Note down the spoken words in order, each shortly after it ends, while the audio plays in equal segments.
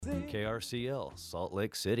KRCL, Salt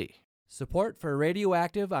Lake City. Support for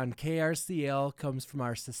Radioactive on KRCL comes from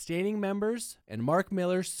our sustaining members and Mark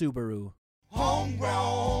Miller Subaru.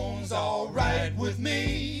 Homegrown's all right with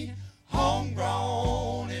me.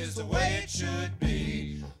 Homegrown is the way it should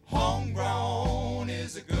be. Homegrown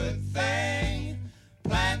is a good thing.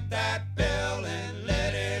 Plant that bell and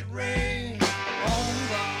let it ring.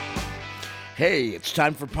 Homegrown. Hey, it's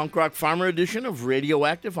time for Punk Rock Farmer edition of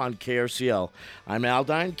Radioactive on KRCL. I'm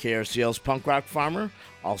Aldine, KRCL's Punk Rock Farmer.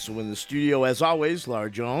 Also in the studio, as always,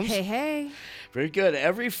 Laura Jones. Hey, hey. Very good.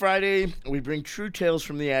 Every Friday, we bring true tales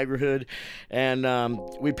from the agrihood, and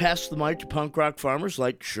we pass the mic to punk rock farmers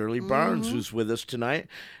like Shirley Barnes, who's with us tonight.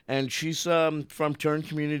 And she's from Turn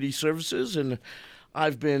Community Services, and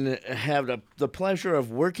I've had the pleasure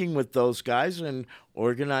of working with those guys and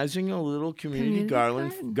organizing a little community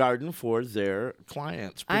garden for their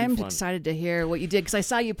clients. Pretty I'm fun. excited to hear what you did because I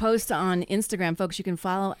saw you post on Instagram. Folks, you can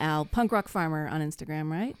follow Al, Punk Rock Farmer on Instagram,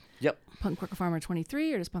 right? Yep. Punk Rock Farmer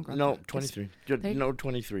 23 or just Punk Rock No, Farmer? 23. No,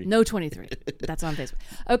 23. No, 23. That's on Facebook.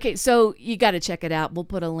 Okay, so you got to check it out. We'll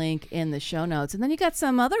put a link in the show notes. And then you got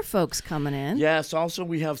some other folks coming in. Yes, also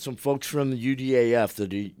we have some folks from the UDAF,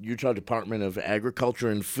 the Utah Department of Agriculture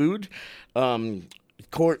and Food.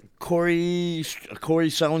 Corey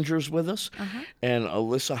Sellinger's with us, and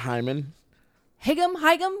Alyssa Hyman. Higem,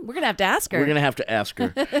 we're going to have to ask her. We're going to have to ask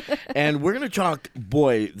her. And we're going to talk,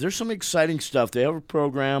 boy, there's some exciting stuff. They have a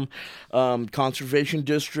program, conservation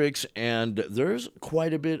districts, and there's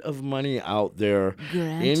quite a bit of money out there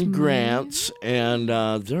in grants, and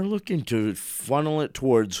they're looking to funnel it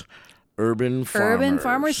towards urban farmers. Urban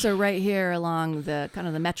farmers, so right here along the kind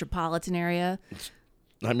of the metropolitan area.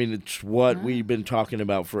 I mean, it's what we've been talking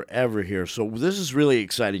about forever here. So this is really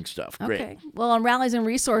exciting stuff. Great. Okay. Well, on Rallies and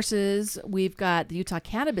Resources, we've got the Utah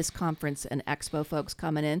Cannabis Conference and Expo folks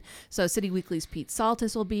coming in. So City Weekly's Pete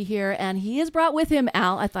Saltis will be here, and he has brought with him,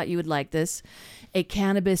 Al, I thought you would like this, a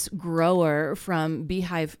cannabis grower from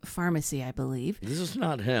Beehive Pharmacy, I believe. This is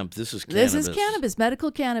not hemp. This is cannabis. This is cannabis,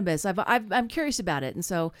 medical cannabis. I'm curious about it, and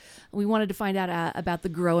so we wanted to find out about the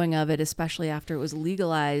growing of it, especially after it was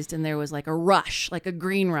legalized, and there was like a rush, like a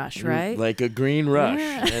green rush, right? Like a green rush.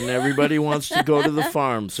 Yeah. And everybody wants to go to the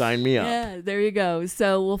farm. Sign me up. Yeah, there you go.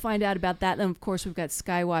 So we'll find out about that. And of course, we've got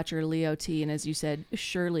Skywatcher, Leo T, and as you said,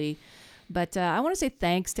 Shirley. But I want to say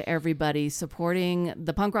thanks to everybody supporting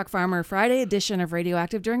the Punk Rock Farmer Friday edition of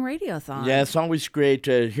Radioactive during Radiothon. Yeah, it's always great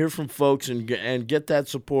to hear from folks and get that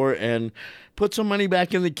support and put some money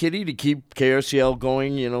back in the kitty to keep KRCL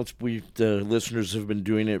going. You know, the listeners have been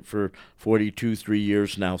doing it for 3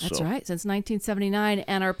 years now. That's right, since 1979.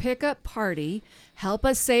 And our pickup party, help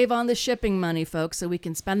us save on the shipping money, folks, so we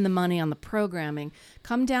can spend the money on the programming.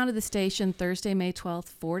 Come down to the station Thursday, May 12th,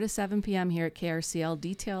 4 to 7 p.m. here at KRCL.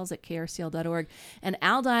 Details at krcl.org. And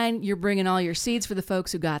Aldine, you're bringing all your seeds for the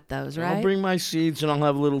folks who got those, right? I'll bring my seeds, and I'll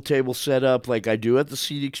have a little table set up like I do at the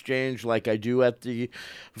Seed Exchange, like I do at the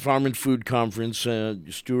Farm and Food Conference,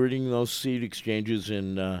 stewarding those seed exchanges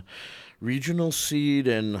and regional seed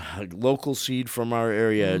and local seed from our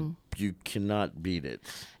area. You cannot beat it.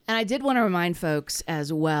 And I did want to remind folks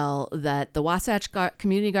as well that the Wasatch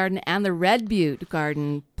Community Garden and the Red Butte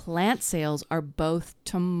Garden plant sales are both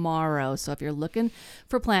tomorrow. So if you're looking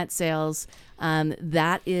for plant sales,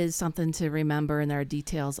 that is something to remember. And there are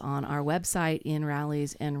details on our website in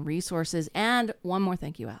Rallies and Resources. And one more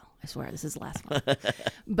thank you, Al. I swear, this is the last one.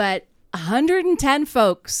 But 110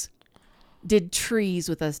 folks did trees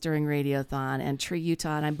with us during Radiothon and Tree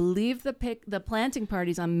Utah, and I believe the planting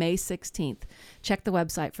party's on May 16th. Check the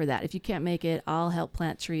website for that. If you can't make it, I'll help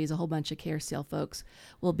plant trees. A whole bunch of KRCL folks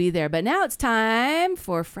will be there. But now it's time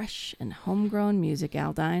for fresh and homegrown music,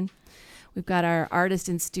 Aldine. We've got our artist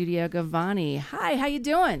in studio, Gavani. Hi, how you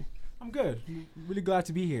doing? I'm good. I'm really glad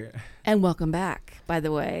to be here. And welcome back, by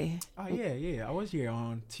the way. Oh, yeah. I was here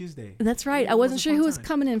on Tuesday. That's right. I wasn't sure who was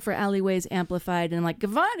coming in for Alleyways Amplified. And I'm like,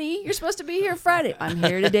 Gavani, you're supposed to be here Friday. I'm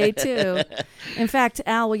here today, too. In fact,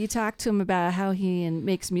 Al, will you talk to him about how he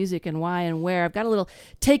makes music and why and where? I've got a little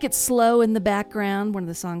Take It Slow in the background, one of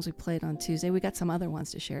the songs we played on Tuesday. We got some other ones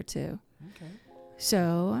to share, too. Okay.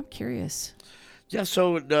 So I'm curious. Yeah,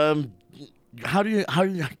 so how do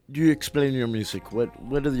you explain your music? What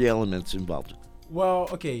are the elements involved? Well,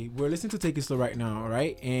 okay, we're listening to Take It Slow right now,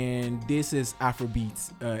 right? And this is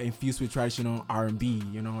Afrobeats infused with traditional R&B.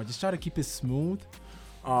 You know, just try to keep it smooth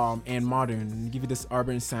and modern, give it this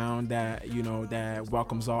urban sound that that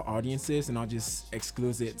welcomes all audiences, and not just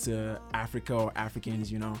exclusive to Africa or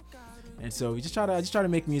Africans. And so we just try to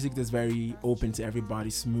make music that's very open to everybody,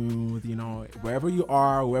 smooth. Wherever you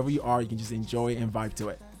are, you can just enjoy it and vibe to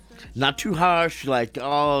it. Not too harsh, like,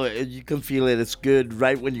 oh, you can feel it. It's good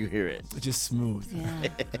right when you hear it. Just smooth. Yeah.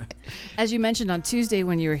 As you mentioned on Tuesday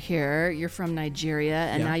when you were here, you're from Nigeria,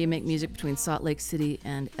 and Yeah. now you make music between Salt Lake City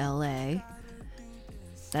and LA.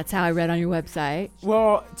 That's how I read on your website.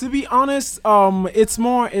 Well, to be honest, I've been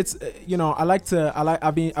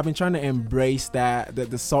trying to embrace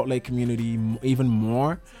the Salt Lake community even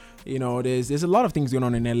more. You know, there's a lot of things going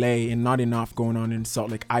on in LA and not enough going on in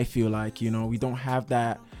Salt Lake. I feel like, you know, we don't have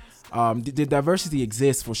that. The diversity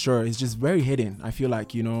exists for sure. It's just very hidden, I feel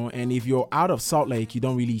like, you know, and if you're out of Salt Lake, you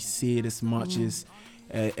don't really see it as much as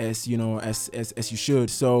you should.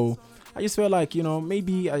 So I just felt like, you know,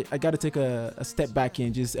 maybe I got to take a step back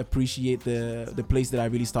and just appreciate the place that I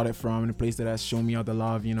really started from and the place that has shown me all the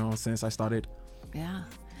love, you know, since I started. Yeah.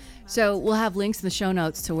 So we'll have links in the show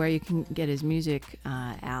notes to where you can get his music,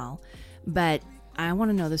 Al. But I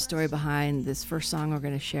want to know the story behind this first song we're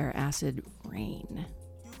going to share, Acid Rain.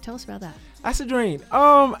 Tell us about that. Acid Rain.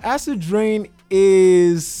 Acid Rain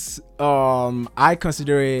is I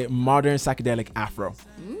consider it modern psychedelic Afro.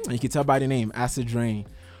 And you can tell by the name, Acid Rain.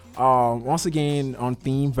 Once again on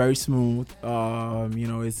theme, very smooth. You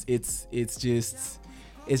know, it's just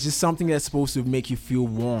something that's supposed to make you feel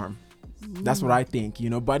warm. That's what I think,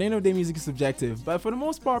 you know. But at the end of the day, music is subjective. But for the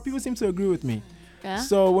most part, people seem to agree with me. Yeah?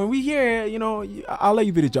 So when we hear it, you know, I'll let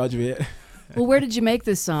you be the judge of it. Well, where did you make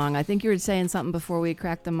this song? I think you were saying something before we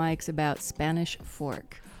cracked the mics about Spanish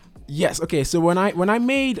Fork. Yes. Okay. So when I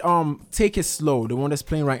made Take It Slow, the one that's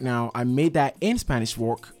playing right now, I made that in Spanish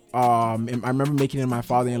Fork. And I remember making it in my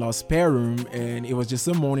father-in-law's spare room, and it was just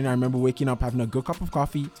a morning. I remember waking up, having a good cup of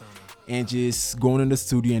coffee, and just going in the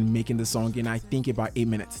studio and making the song. And I think about 8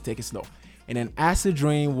 minutes. Take it slow. And then Acid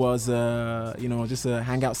Rain was just a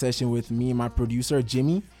hangout session with me and my producer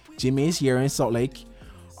Jimmy. Jimmy is here in Salt Lake.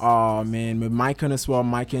 And with Mike as well.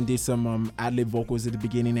 Mike did some ad-lib vocals at the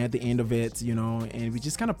beginning and at the end of it, you know, and we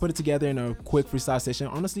just kind of put it together in a quick freestyle session.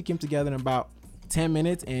 Honestly, came together in about 10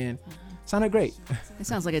 minutes and sounded great. It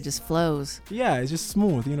sounds like it just flows. Yeah, it's just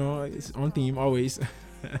smooth, you know, it's on theme always.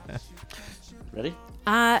 Ready?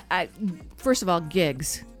 First of all,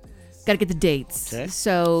 gigs. Got to get the dates. Okay.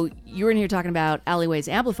 So you were in here talking about Alleyways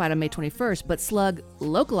Amplified on May 21st, but Slug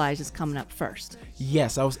Localized is coming up first.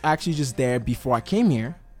 Yes, I was actually just there before I came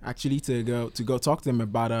here, actually to go talk to them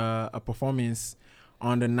about a performance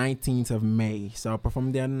on the 19th of May. So I'll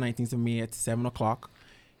perform there on the 19th of May at 7 o'clock.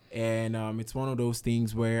 And it's one of those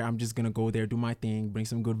things where I'm just going to go there, do my thing, bring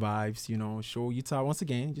some good vibes, you know, show Utah once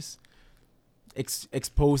again, just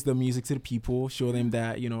expose the music to the people, show them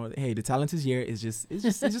that, you know, hey, the talent is here. It's just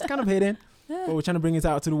kind of hidden, but we're trying to bring it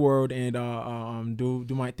out to the world and do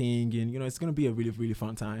my thing. And, you know, it's going to be a really, really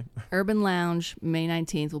fun time. Urban Lounge, May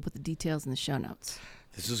 19th. We'll put the details in the show notes.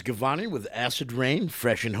 This is Gavani with Acid Rain,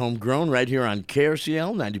 fresh and homegrown, right here on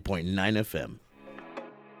KRCL 90.9 FM.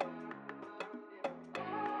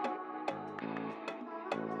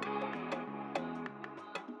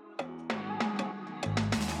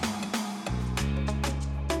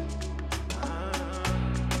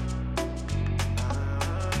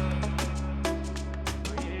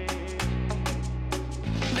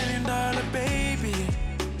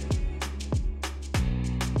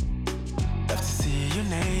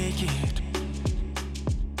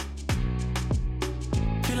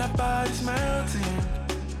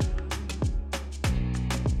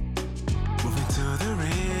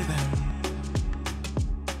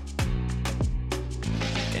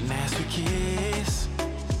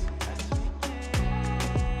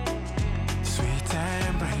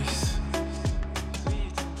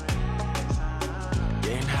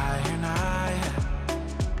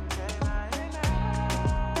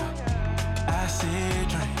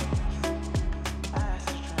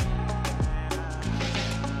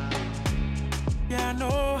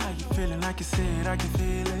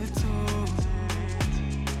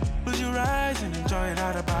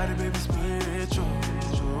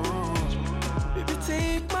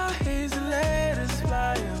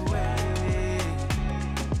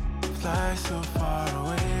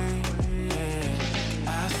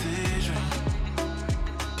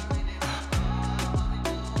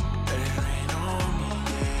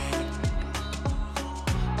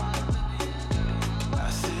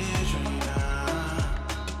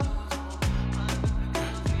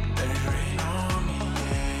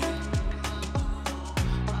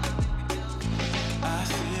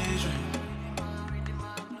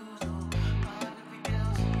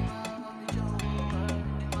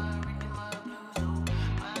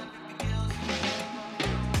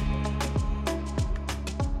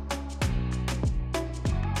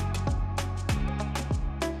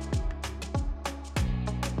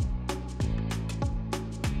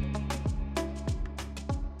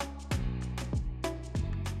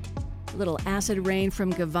 A little Acid Rain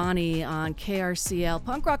from Gavani on KRCL.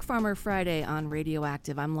 Punk Rock Farmer Friday on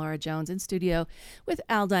Radioactive. I'm Laura Jones in studio with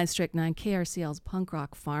Aldine Strychnine, KRCL's Punk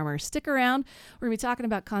Rock Farmer. Stick around. We're going to be talking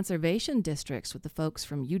about conservation districts with the folks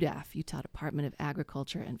from UDAF, Utah Department of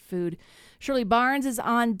Agriculture and Food. Shirley Barnes is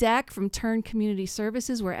on deck from Turn Community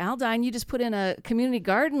Services, where Aldine, you just put in a community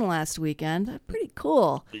garden last weekend. Pretty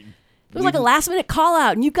cool. It was like a last-minute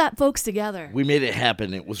call-out, and you got folks together. We made it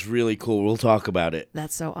happen. It was really cool. We'll talk about it.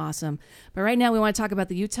 That's so awesome. But right now we want to talk about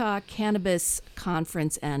the Utah Cannabis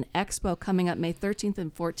Conference and Expo coming up May 13th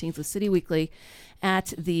and 14th with City Weekly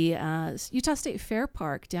at the Utah State Fair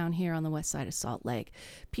Park down here on the west side of Salt Lake.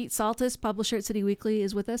 Pete Saltis, publisher at City Weekly,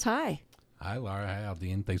 is with us. Hi. Hi, Laura. Hi,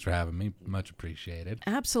 Aldine. Thanks for having me. Much appreciated.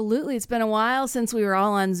 Absolutely. It's been a while since we were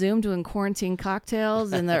all on Zoom doing quarantine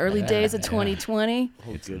cocktails in the early days of 2020.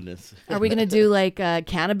 Oh, goodness. Are we going to do like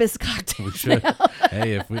cannabis cocktails? We should.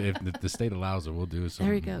 Hey, if the state allows it, we'll do something.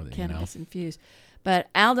 There we go, with it, cannabis infused.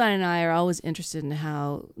 But Aldine and I are always interested in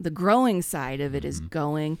how the growing side of it is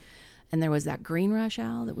going. And there was that green rush,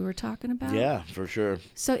 Al, that we were talking about. Yeah, for sure.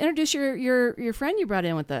 So introduce your friend you brought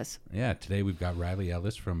in with us. Yeah, today we've got Riley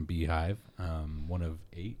Ellis from Beehive, one of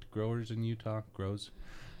 8 growers in Utah, grows.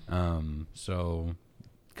 So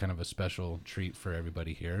kind of a special treat for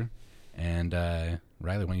everybody here. And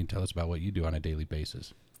Riley, why don't you tell us about what you do on a daily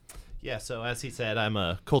basis? Yeah, so as he said, I'm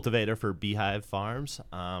a cultivator for Beehive Farms,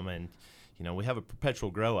 and we have a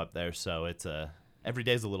perpetual grow up there, so it's every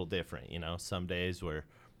day's a little different. Some days we're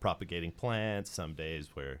propagating plants, some days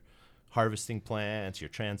we're harvesting plants, you're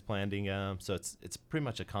transplanting them, so it's pretty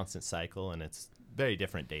much a constant cycle, and it's very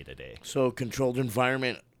different day to day. So controlled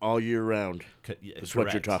environment all year round is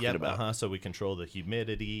what you're talking about. So we control the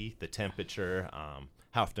humidity, the temperature,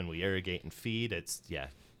 how often we irrigate and feed. It's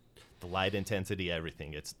the light intensity,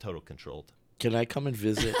 everything. It's total controlled. Can I come and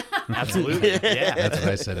visit? Absolutely. Yeah. That's what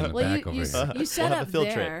I said in the back over here. You set We'll have up a field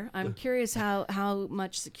there. trip. I'm curious how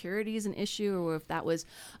much security is an issue, or if that was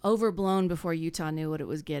overblown before Utah knew what it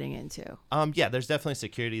was getting into. Yeah, there's definitely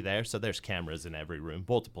security there. So there's cameras in every room,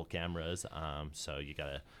 multiple cameras. So you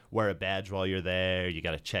gotta wear a badge while you're there. You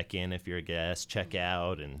gotta check in if you're a guest, check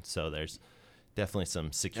out, and so there's definitely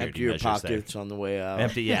some security Empty your measures pockets there. on the way out.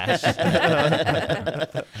 Empty, yeah.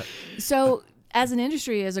 So, as an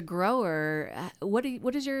industry, as a grower, what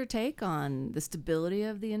is your take on the stability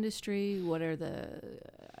of the industry? What are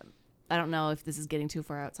I don't know if this is getting too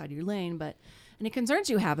far outside your lane, but any concerns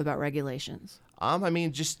you have about regulations?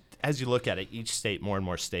 Just as you look at it, each state, more and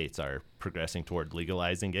more states are progressing toward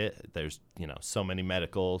legalizing it. There's, so many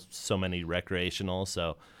medical, so many recreational,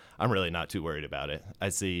 so I'm really not too worried about it. I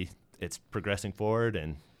see it's progressing forward,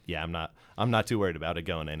 and yeah, I'm not too worried about it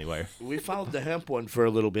going anywhere. We followed the hemp one for a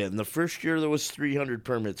little bit. In the first year, there was 300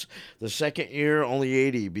 permits. The second year, only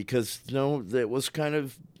 80 because that was kind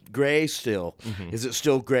of gray still. Mm-hmm. Is it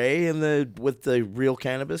still gray with the real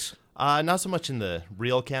cannabis? Not so much in the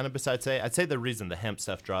real cannabis, I'd say. I'd say the reason the hemp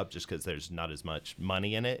stuff dropped just because there's not as much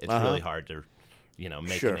money in it. It's really hard to,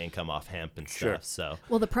 make an income off hemp and stuff. So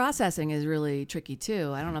well, the processing is really tricky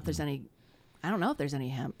too. I don't know if there's any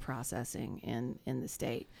hemp processing in the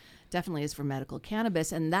state. Definitely is for medical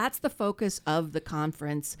cannabis, and that's the focus of the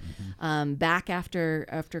conference. Back after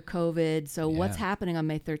COVID. So what's happening on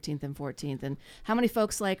May 13th and 14th, and how many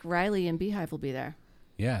folks like Riley and Beehive will be there?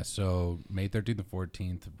 Yeah, so May 13th and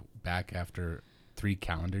 14th, back after 3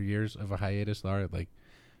 calendar years of a hiatus, Laura.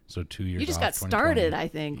 So 2 years. You just off, got started, I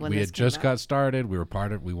think. When we this had just came got out. started.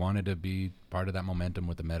 We wanted to be part of that momentum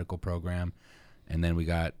with the medical program, and then we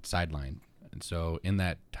got sidelined. And so in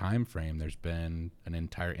that time frame, there's been an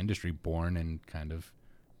entire industry born in kind of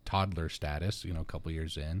toddler status, a couple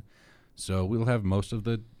years in. So we'll have most of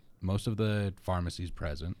the pharmacies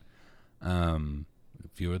present,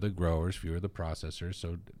 fewer of the growers, fewer of the processors.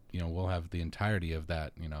 So, we'll have the entirety of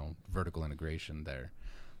that, vertical integration there.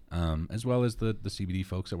 As well as the CBD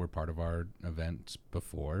folks that were part of our events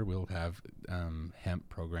before. We'll have hemp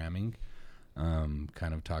programming, kind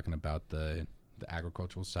of talking about the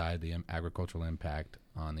agricultural side, the agricultural impact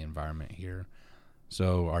on the environment here.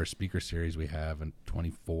 So our speaker series, we have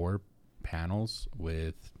 24 panels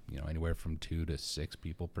with anywhere from 2 to 6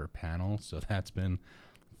 people per panel. So that's been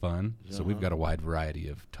fun. So we've got a wide variety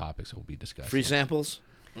of topics that we'll be discussing. Free samples?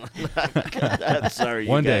 Sorry,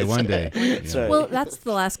 one day. Sorry. Well, that's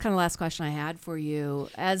the last question I had for you.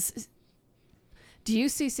 Do you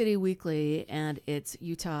see City Weekly and its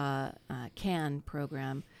Utah CAN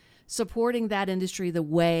program supporting that industry the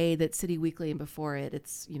way that City Weekly and before it,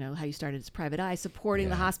 it's, how you started as Private Eye, supporting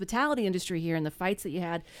the hospitality industry here and the fights that you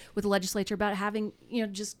had with the legislature about having,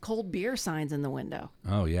 just cold beer signs in the window.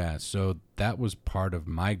 Oh, yeah. So that was part of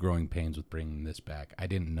my growing pains with bringing this back. I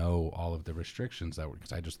didn't know all of the restrictions that were,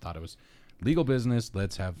 because I just thought it was legal business.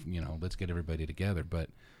 Let's have, let's get everybody together.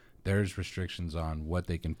 But there's restrictions on what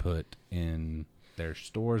they can put in their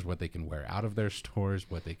stores, what they can wear out of their stores,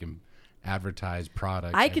 what they can advertise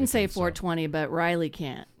products. I can say 420, but Riley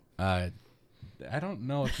can't. I don't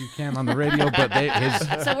know if you can on the radio, but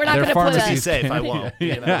so we're not going to put Be safe. I won't.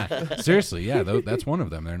 Yeah. Seriously, yeah, that's one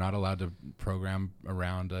of them. They're not allowed to program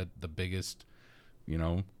around the biggest,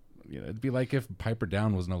 it'd be like if Piper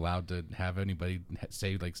Down wasn't allowed to have anybody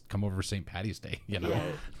say, like, come over St. Patty's Day,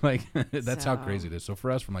 Like, that's how crazy it is. So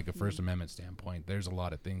for us, from like a First Amendment standpoint, there's a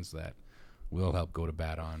lot of things that we'll help go to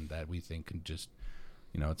bat on that we think can just,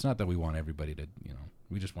 it's not that we want everybody to,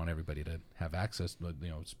 we just want everybody to have access, but,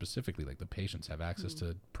 specifically like the patients have access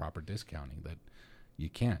to proper discounting that you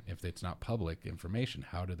can't. If it's not public information,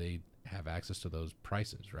 how do they have access to those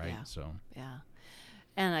prices, right? Yeah. So, yeah.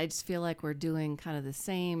 And I just feel like we're doing kind of the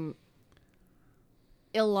same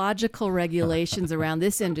illogical regulations around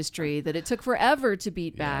this industry that it took forever to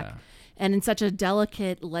beat back, and in such a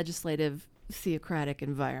delicate legislative theocratic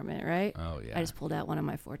environment, right? Oh, yeah. I just pulled out one of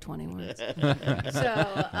my 420 words.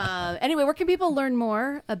 So anyway, where can people learn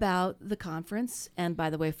more about the conference? And by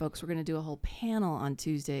the way, folks, we're going to do a whole panel on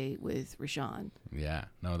Tuesday with Rashawn. Yeah,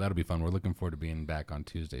 no, that'll be fun. We're looking forward to being back on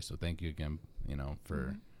Tuesday. So thank you again,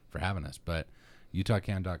 for having us. But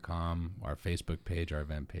UtahCan.com, our Facebook page, our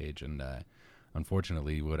event page, and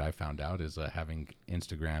unfortunately, what I found out is having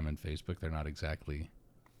Instagram and Facebook, they're not exactly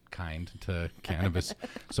kind to cannabis.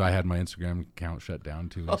 So I had my Instagram account shut down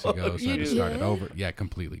 2 weeks ago, so I just started over. Yeah,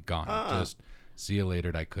 completely gone. Just see you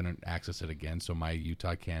later. I couldn't access it again. So my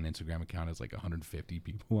Utah Can Instagram account has like 150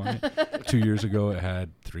 people on it. 2 years ago, it had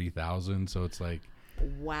 3,000. So it's like,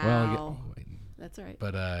 wow. Well, that's all right.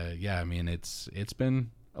 But yeah, I mean, it's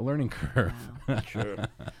been a learning curve. Wow. Sure.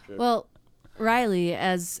 Well, Riley,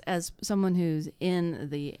 as someone who's in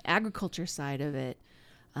the agriculture side of it,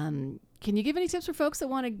 can you give any tips for folks that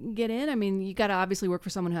want to get in? I mean, you got to obviously work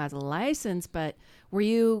for someone who has a license, but were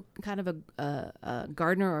you kind of a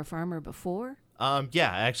gardener or a farmer before?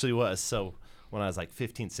 Yeah, I actually was. So when I was like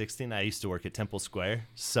 15, 16, I used to work at Temple Square.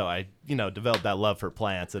 So I, developed that love for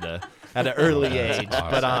plants at an early age.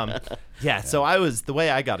 Awesome. But yeah, so the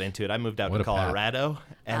way I got into it, I moved out to Colorado,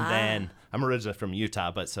 and then I'm originally from Utah,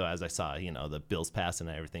 but so as I saw, the bills passing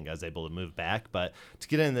and everything, I was able to move back. But to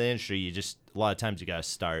get into the industry, a lot of times you got to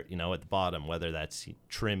start, at the bottom, whether that's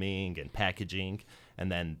trimming and packaging, and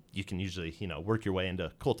then you can usually, work your way into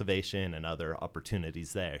cultivation and other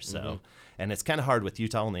opportunities there. So, and it's kind of hard with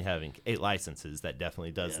Utah only having 8 licenses. That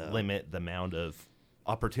definitely does limit the amount of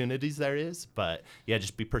opportunities there is. But yeah,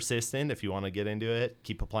 just be persistent if you want to get into it.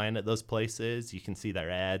 Keep applying at those places. You can see their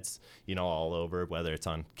ads, all over, whether it's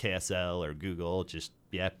on KSL or Google. Just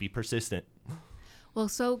be persistent. Well,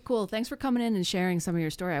 so cool. Thanks for coming in and sharing some of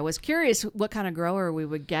your story. I was curious what kind of grower we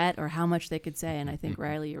would get or how much they could say, and I think,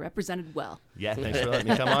 Riley, you represented well. Yeah, thanks for letting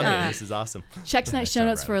me come on here. This is awesome. Check tonight's show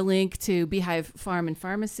notes for a link to Beehive Farm and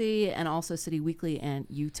Pharmacy and also City Weekly and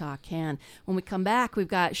Utah Can. When we come back, we've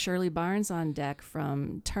got Shirley Barnes on deck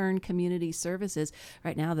from Turn Community Services.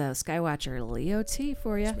 Right now, the Skywatcher Leo T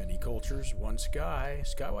for you. Many cultures, one sky.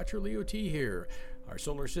 Skywatcher Leo T here. Our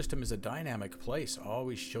solar system is a dynamic place,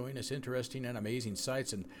 always showing us interesting and amazing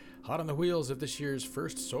sights, and hot on the wheels of this year's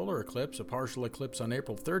first solar eclipse, a partial eclipse on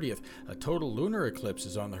April 30th. A total lunar eclipse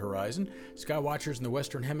is on the horizon. Skywatchers in the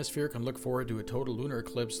Western Hemisphere can look forward to a total lunar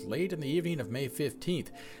eclipse late in the evening of May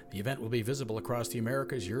 15th. The event will be visible across the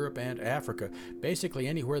Americas, Europe, and Africa, basically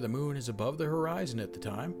anywhere the moon is above the horizon at the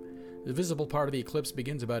time. The visible part of the eclipse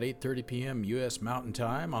begins about 8:30 p.m. U.S. Mountain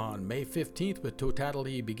Time on May 15th, with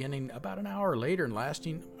totality beginning about an hour later and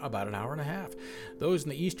lasting about an hour and a half. Those in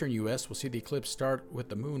the eastern U.S. will see the eclipse start with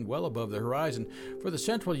the moon well above the horizon. For the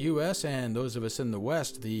central U.S. and those of us in the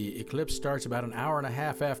west, the eclipse starts about an hour and a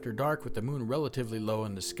half after dark with the moon relatively low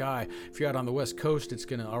in the sky. If you're out on the west coast, it's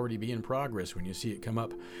going to already be in progress when you see it come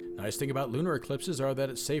up. Nice thing about lunar eclipses are that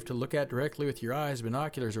it's safe to look at directly with your eyes,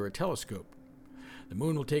 binoculars, or a telescope. The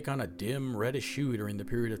moon will take on a dim, reddish hue during the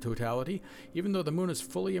period of totality. Even though the moon is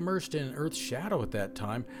fully immersed in Earth's shadow at that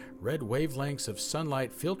time, red wavelengths of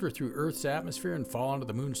sunlight filter through Earth's atmosphere and fall onto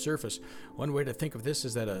the moon's surface. One way to think of this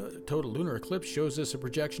is that a total lunar eclipse shows us a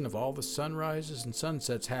projection of all the sunrises and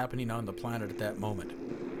sunsets happening on the planet at that moment.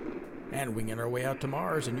 And winging our way out to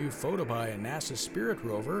Mars, a new photo by NASA's Spirit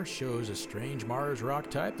rover shows a strange Mars rock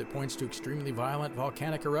type that points to extremely violent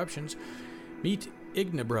volcanic eruptions. Meet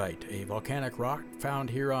Ignibrite, a volcanic rock found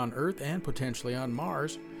here on Earth and potentially on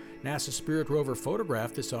Mars. NASA's Spirit rover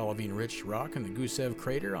photographed this olivine-rich rock in the Gusev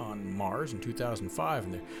crater on Mars in 2005,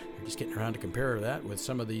 and they're just getting around to compare that with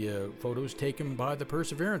some of the photos taken by the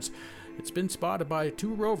Perseverance. It's been spotted by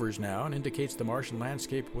 2 rovers now and indicates the Martian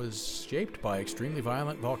landscape was shaped by extremely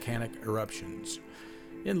violent volcanic eruptions.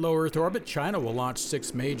 In low Earth orbit, China will launch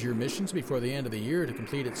 6 major missions before the end of the year to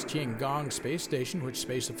complete its Tiangong space station, which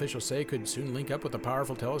space officials say could soon link up with a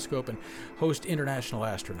powerful telescope and host international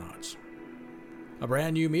astronauts. A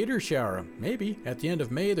brand new meteor shower. Maybe. At the end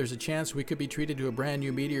of May, there's a chance we could be treated to a brand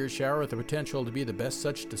new meteor shower with the potential to be the best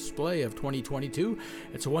such display of 2022.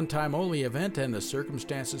 It's a one-time only event, and the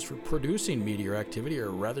circumstances for producing meteor activity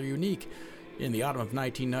are rather unique. In the autumn of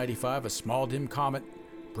 1995, a small dim comet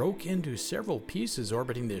broke into several pieces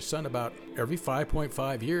orbiting the sun about every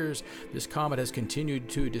 5.5 years. This comet has continued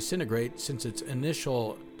to disintegrate since its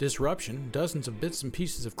initial disruption. Dozens of bits and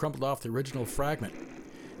pieces have crumpled off the original fragment.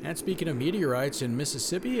 And speaking of meteorites in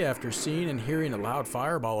Mississippi, after seeing and hearing a loud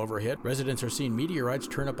fireball overhead, residents are seeing meteorites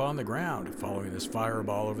turn up on the ground. Following this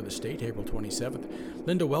fireball over the state, April 27th,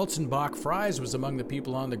 Linda Welzenbach Fries was among the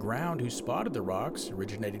people on the ground who spotted the rocks,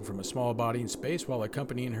 originating from a small body in space, while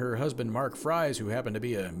accompanying her husband Mark Fries, who happened to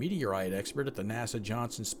be a meteorite expert at the NASA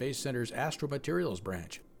Johnson Space Center's Astromaterials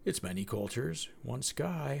branch. It's many cultures, one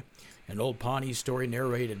sky. An old Pawnee story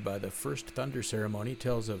narrated by the first thunder ceremony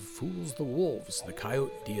tells of Fools the Wolves, the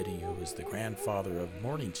coyote deity who is the grandfather of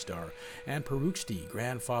Morningstar, and Paruxti,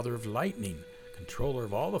 grandfather of lightning, controller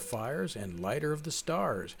of all the fires and lighter of the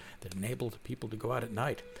stars that enabled people to go out at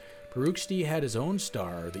night. Paruxti had his own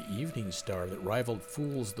star, the evening star, that rivaled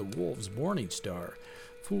Fools the Wolves' morning star.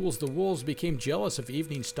 Fools the Wolves became jealous of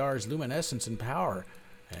Evening Star's luminescence and power,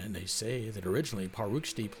 and they say that originally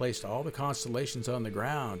Paruxti placed all the constellations on the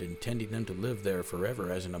ground, intending them to live there forever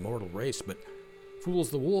as an immortal race, but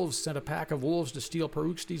Fools the Wolves sent a pack of wolves to steal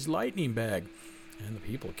Paruxti's lightning bag, and the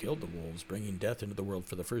people killed the wolves, bringing death into the world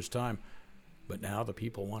for the first time. But now the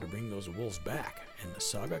people want to bring those wolves back, and the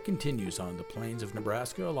saga continues on the plains of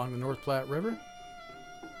Nebraska along the North Platte River.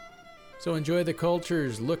 So enjoy the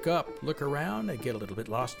cultures, look up, look around, and get a little bit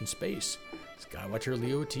lost in space. Skywatcher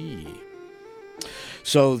Leo T.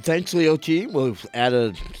 So thanks, Leo T. We'll add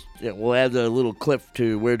a little clip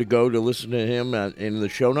to where to go to listen to him in the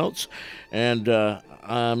show notes. And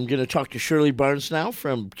I'm going to talk to Shirley Barnes now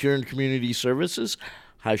from Kieran Community Services.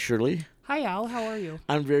 Hi, Shirley. Hi, Al. How are you?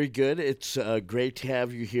 I'm very good. It's great to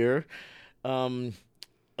have you here. A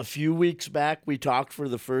few weeks back, we talked for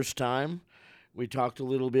the first time. We talked a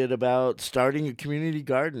little bit about starting a community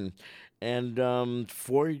garden, and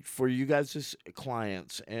for you guys as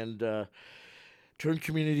clients. And Turn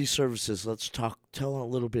Community Services, tell a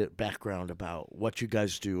little bit background about what you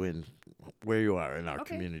guys do and where you are in our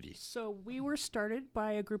community. So we were started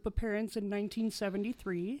by a group of parents in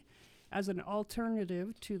 1973 as an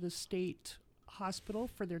alternative to the state hospital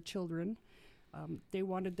for their children. They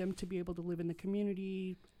wanted them to be able to live in the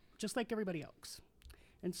community just like everybody else.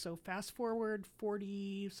 And so fast forward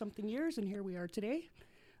 40-something years, and here we are today.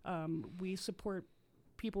 We support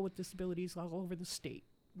people with disabilities all over the state.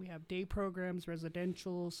 We have day programs,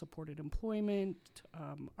 residential, supported employment,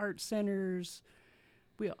 art centers.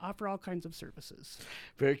 We offer all kinds of services.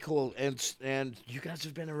 Very cool. And you guys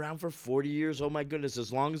have been around for 40 years. Oh, my goodness,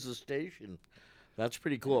 as long as the station. That's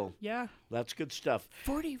pretty cool. Yeah. That's good stuff.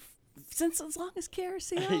 40 since as long as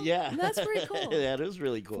KRCL? Yeah. That's pretty cool. That is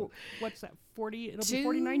really cool. What's that? 40? It'll be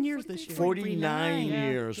 49 years this year. 49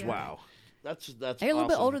 years. Yeah. Wow. That's Hey, a awesome. little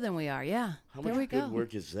bit older than we are, yeah. How there much we good go.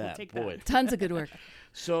 work is that? take Boy. that. Tons of good work.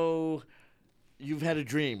 So you've had a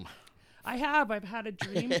dream. I have. I've had a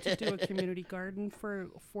dream to do a community garden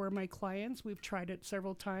for my clients. We've tried it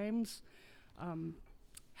several times.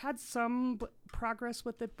 Had some progress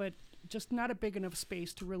with it, but just not a big enough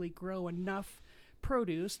space to really grow enough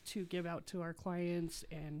produce to give out to our clients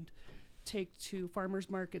and take to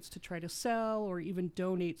farmers markets to try to sell or even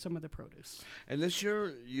donate some of the produce. And this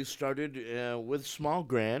year you started with a small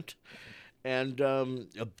grant, and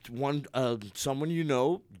someone you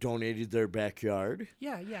know donated their backyard.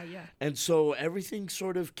 Yeah. And so everything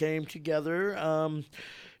sort of came together.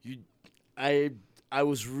 I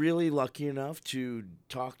was really lucky enough to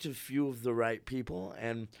talk to a few of the right people,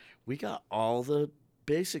 and we got all the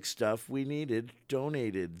basic stuff we needed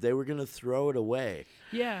donated. They were going to throw it away.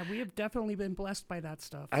 Yeah, we have definitely been blessed by that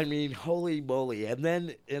stuff. I mean, holy moly. And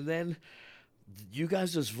then you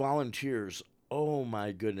guys as volunteers, oh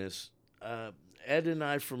my goodness.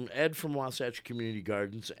 Ed from Wasatch Community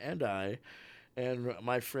Gardens and I and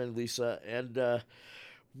my friend Lisa, and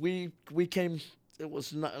we came, it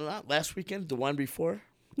was not last weekend, the one before.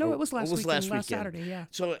 No, it was last weekend, last weekend. Saturday, yeah.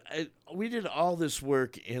 So we did all this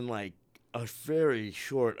work in like a very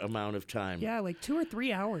short amount of time. Yeah, like 2 or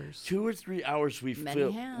 3 hours. 2 or 3 hours we Many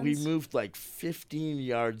we hands. moved like 15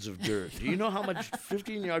 yards of dirt. Do you know how much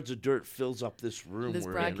 15 yards of dirt fills up this room This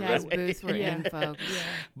we're broadcast in? Right? booth we're in, folks.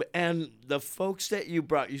 And the folks that you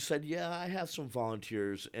brought, you said, yeah, I have some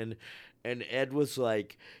volunteers. And Ed was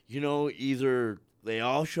like, either they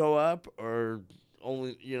all show up or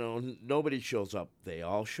only, nobody shows up. They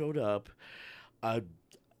all showed up.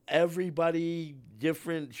 Everybody,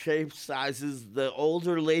 different shapes, sizes. The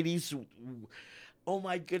older ladies, oh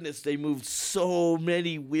my goodness, they moved so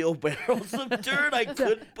many wheelbarrows of dirt. I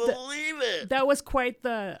couldn't believe it. That was quite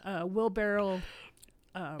the wheelbarrow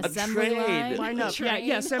Assembly train. line. lineup.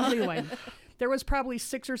 Yeah, assembly line. There was probably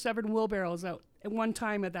 6 or 7 wheelbarrows out at one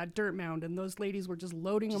time at that dirt mound, and those ladies were just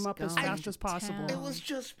loading them up as going fast to as possible. town. It was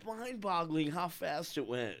just mind-boggling how fast it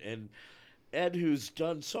went. And Ed, who's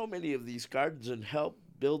done so many of these gardens and helped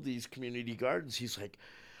build these community gardens, he's like,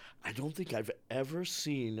 I don't think I've ever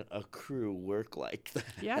seen a crew work like that.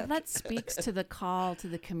 Yeah, That speaks to the call to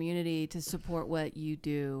the community to support what you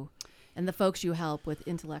do and the folks you help with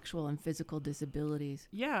intellectual and physical disabilities.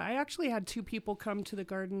 Yeah, I actually had 2 people come to the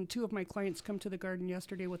garden. 2 of my clients come to the garden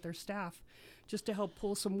yesterday with their staff just to help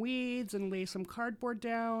pull some weeds and lay some cardboard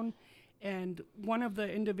down. And one of the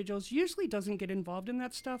individuals usually doesn't get involved in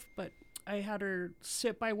that stuff, but I had her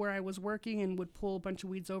sit by where I was working and would pull a bunch of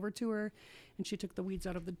weeds over to her. And she took the weeds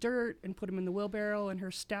out of the dirt and put them in the wheelbarrow. And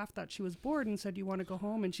her staff thought she was bored and said, "You want to go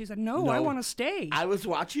home?" And she said, No, I want to stay. I was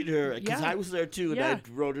watching her because Yeah. I was there too, and Yeah. I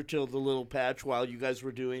rode her till the little patch while you guys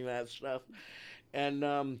were doing that stuff.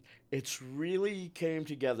 And it's really came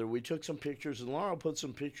together. We took some pictures, and Laura put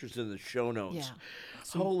some pictures in the show notes.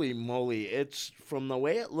 Yeah. Holy moly. It's from the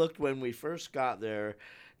way it looked when we first got there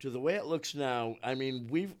to the way it looks now. I mean,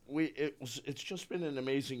 it's just been an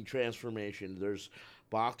amazing transformation. There's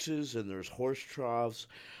boxes and there's horse troughs.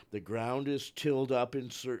 The ground is tilled up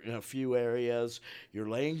in a few areas. You're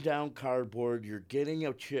laying down cardboard. You're getting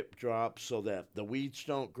a chip drop so that the weeds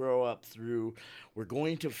don't grow up through. We're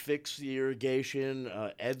going to fix the irrigation.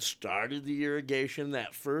 Ed started the irrigation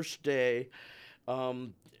that first day.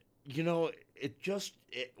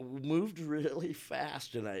 It moved really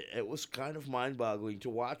fast, and it was kind of mind-boggling to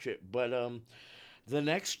watch it. But the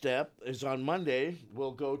next step is on Monday.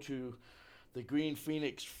 We'll go to the Green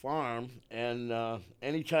Phoenix Farm, and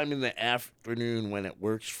anytime in the afternoon when it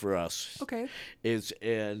works for us. Okay.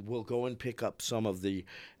 And we'll go and pick up some of the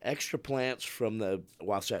extra plants from the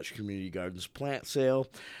Wasatch Community Gardens plant sale.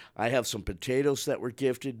 I have some potatoes that were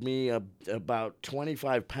gifted me, about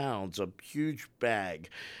 25 pounds, a huge bag,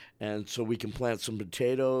 and so we can plant some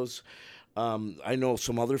potatoes. I know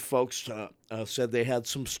some other folks said they had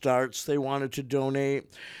some starts they wanted to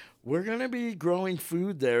donate. We're going to be growing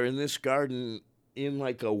food there in this garden in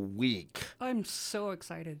like a week. I'm so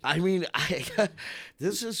excited. I mean, it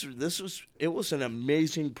was an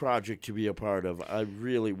amazing project to be a part of. I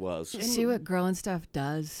really was. See what growing stuff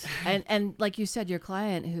does. And like you said, your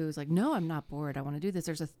client who's like, no, I'm not bored. I want to do this.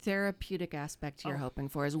 There's a therapeutic aspect you're hoping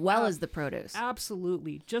for as well as the produce.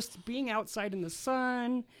 Absolutely. Just being outside in the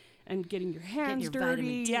sun and getting your hands your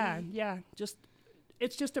dirty. vitamin D. Yeah.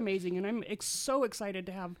 It's just amazing. And I'm so excited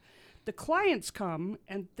to have the clients come,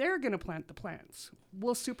 and they're going to plant the plants.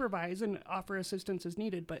 We'll supervise and offer assistance as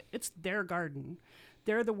needed, but it's their garden.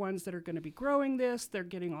 They're the ones that are going to be growing this. They're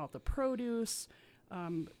getting all the produce.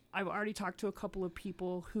 I've already talked to a couple of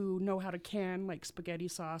people who know how to can, like spaghetti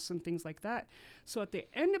sauce and things like that. So at the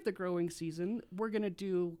end of the growing season, we're going to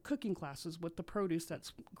do cooking classes with the produce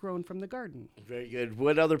that's grown from the garden. Very good.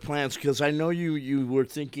 What other plants? Because I know you were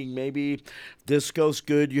thinking maybe this goes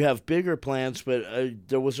good. You have bigger plants, but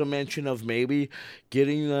there was a mention of maybe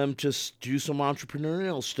getting them to do some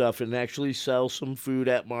entrepreneurial stuff and actually sell some food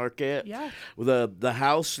at market. Yeah. The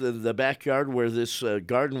house, the backyard where this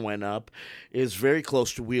garden went up is very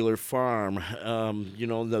close to Wheeler Farm.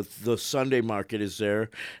 The Sunday market is there,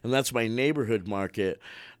 and that's my neighborhood market.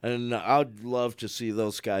 And I'd love to see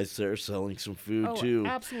those guys there selling some food too.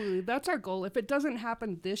 Absolutely. That's our goal. If it doesn't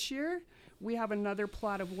happen this year, we have another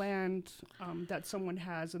plot of land that someone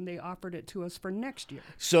has, and they offered it to us for next year.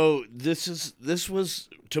 So this was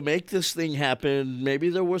to make this thing happen. Maybe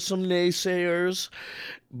there were some naysayers,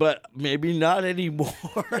 but maybe not anymore.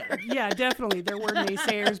 Yeah, definitely. There were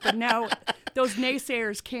naysayers, but now those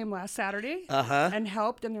naysayers came last Saturday and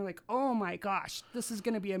helped, and they're like, oh my gosh, this is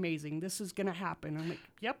going to be amazing. This is going to happen. I'm like,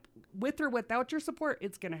 yep, with or without your support,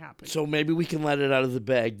 it's going to happen. So maybe we can let it out of the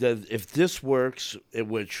bag that if this works,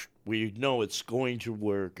 which we know it's going to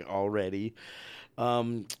work already,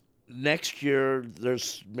 next year,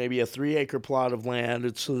 there's maybe a 3-acre plot of land.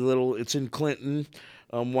 It's in Clinton.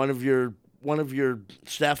 One of your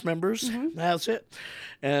staff members has it,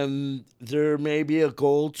 and there may be a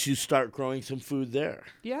goal to start growing some food there.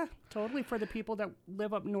 Yeah, totally. For the people that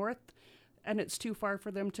live up north, and it's too far for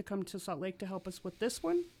them to come to Salt Lake to help us with this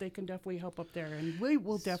one, they can definitely help up there, and we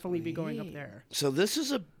will definitely be going up there. So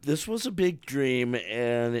this was a big dream,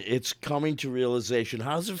 and it's coming to realization.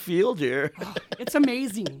 How's it feel, dear? Oh, it's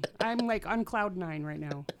amazing. I'm like on cloud 9 right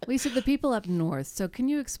now. Lisa, the people up north, so can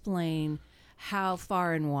you explain how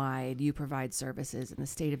far and wide you provide services in the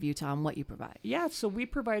state of Utah and what you provide? Yeah, so we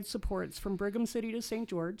provide supports from Brigham City to St.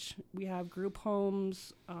 George. We have group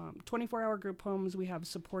homes, 24-hour group homes. We have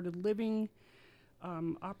supported living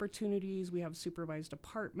opportunities. We have supervised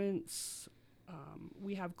apartments.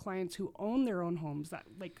 We have clients who own their own homes. That,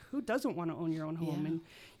 like, who doesn't want to own your own home? Yeah. And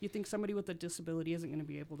you think somebody with a disability isn't going to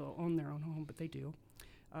be able to own their own home, but they do.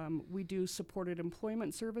 We do supported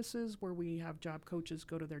employment services where we have job coaches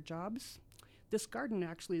go to their jobs. This garden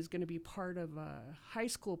actually is going to be part of high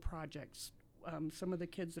school projects. Some of the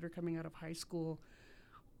kids that are coming out of high school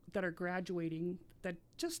that are graduating that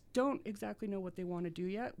just don't exactly know what they want to do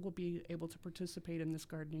yet will be able to participate in this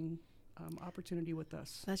gardening opportunity with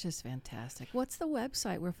us. That's just fantastic. What's the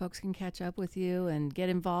website where folks can catch up with you and get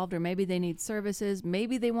involved, or maybe they need services,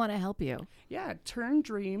 maybe they want to help you? Yeah,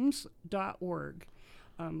 turndreams.org.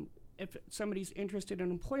 If somebody's interested in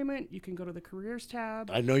employment, you can go to the careers tab.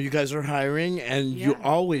 I know you guys are hiring, and you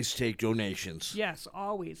always take donations. Yes,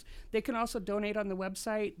 always. They can also donate on the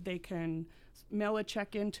website. They can mail a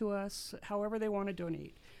check in to us, however they want to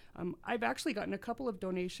donate. I've actually gotten a couple of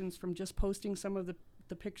donations from just posting some of the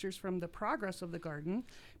pictures from the progress of the garden.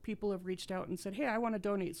 People have reached out and said, hey, I want to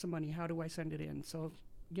donate some money. How do I send it in? So,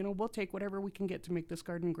 we'll take whatever we can get to make this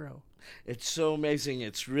garden grow. It's so amazing.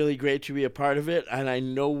 It's really great to be a part of it, and I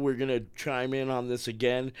know we're going to chime in on this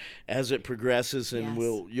again as it progresses, and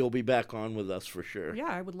Yes. you'll be back on with us for sure. Yeah,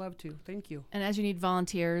 I would love to. Thank you. And as you need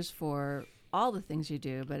volunteers for all the things you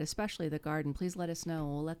do, but especially the garden, please let us know.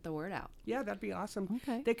 We'll let the word out. Yeah, that'd be awesome.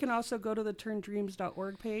 Okay. They can also go to the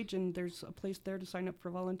turndreams.org page, and there's a place there to sign up for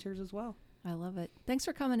volunteers as well. I love it. Thanks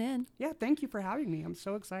for coming in. Yeah, thank you for having me. I'm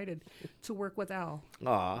so excited to work with Al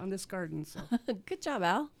on this garden. So. Good job,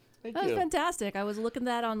 Al. Thank That was you. fantastic. I was looking at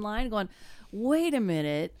that online going, wait a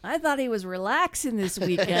minute. I thought he was relaxing this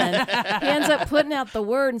weekend. He ends up putting out the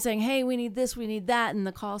word and saying, hey, we need this, we need that. And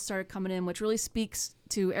the calls started coming in, which really speaks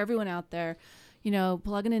to everyone out there,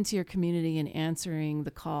 plugging into your community and answering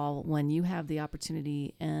the call when you have the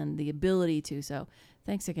opportunity and the ability to. So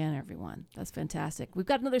thanks again, everyone. That's fantastic. We've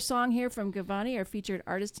got another song here from Gavani, our featured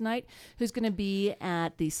artist tonight, who's going to be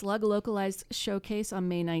at the Slug Localized Showcase on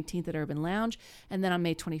May 19th at Urban Lounge. And then on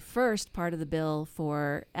May 21st, part of the bill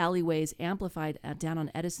for Alleyways Amplified down on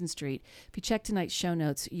Edison Street. If you check tonight's show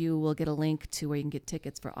notes, you will get a link to where you can get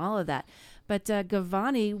tickets for all of that. But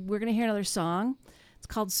Gavani, we're going to hear another song. It's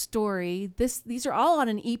called Story. These are all on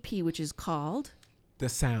an EP, which is called The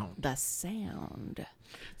Sound. The Sound.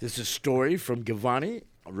 This is Story from Gavani,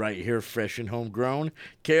 right here, fresh and homegrown,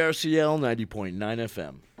 KRCL 90.9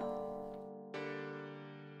 FM.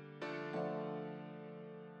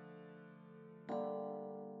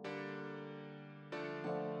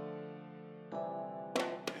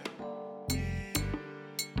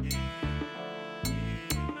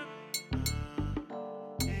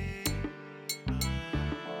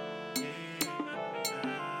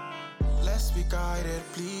 Let's be guided,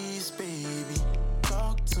 please, baby.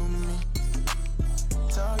 Talk to me.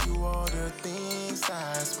 Tell you all the things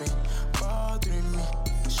that's been bothering me.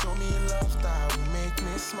 Show me love that will make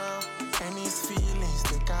me smile. And these feelings,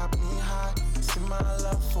 they got me high. See my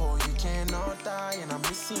love for you cannot die. And I'm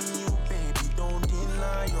missing you, baby. Don't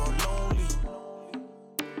deny you're lonely.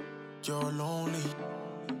 You're lonely.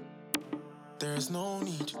 There's no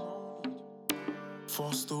need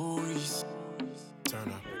for stories. Turn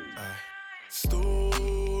up.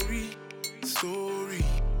 Story, story,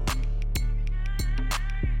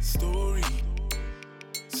 story,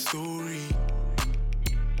 story,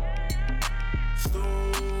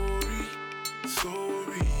 story,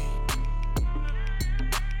 story,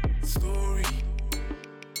 story,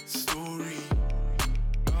 story.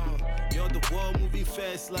 Yo, the world moving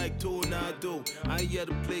fast like tornado. I ain't here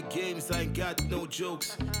to play games, I ain't got no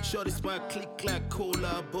jokes. Shorty smile, click, clack,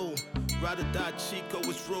 collabo. Ride or die chick,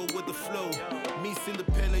 always roll with the flow. Me's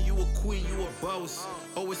independent, you a queen, you a boss.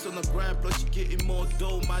 Always on the grind, plus you getting more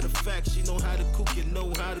dough. Matter of fact, she know how to cook and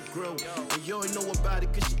know how to grow. And you ain't know about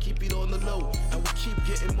it, cause she keep it on the low. And we keep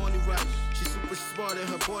getting money right. She super smart and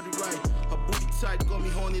her body right. Her booty tight, got me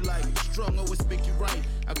horny like. Strong, always make it right.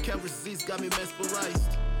 I can't resist, got me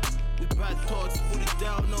mesmerized. With bad thoughts, put it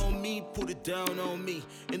down on me, put it down on me.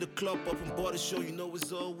 In the club up and bar the show, you know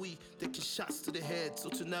it's all we. Taking shots to the head, so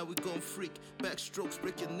tonight we gon' freak. Backstrokes,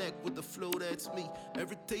 break your neck with the flow, that's me.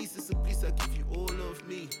 Every taste is a piece, I give you all of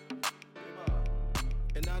me.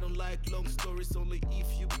 And I don't like long stories, only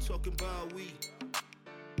if you be talking about we.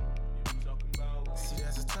 See,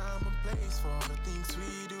 there's a time and place for all the things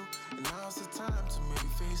we do, and now's the time to maybe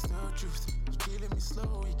face the truth. You're killing me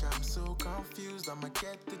slow, you got me so confused. I'ma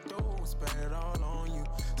get the dough, spend it all on you.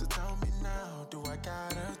 So tell me now, do I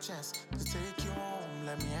got a chance to take you home?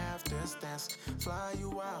 Let me have this dance, fly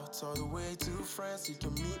you out all the way to France. You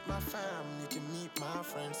can meet my fam, you can meet my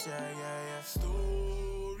friends. Yeah, yeah, yeah.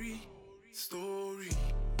 Story, story,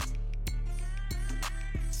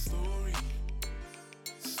 story,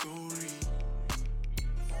 story.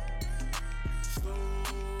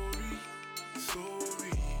 Story,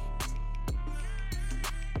 story,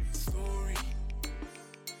 story,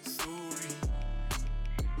 story.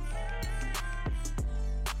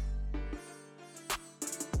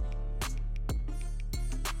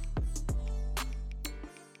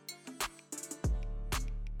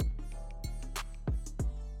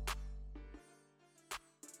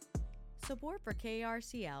 Support for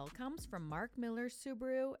KRCL comes from Mark Miller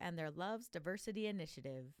Subaru and their Loves Diversity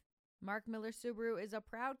Initiative. Mark Miller Subaru is a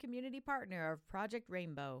proud community partner of Project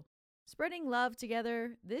Rainbow, spreading love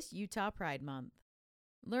together this Utah Pride Month.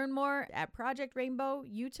 Learn more at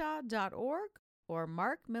projectrainbowutah.org or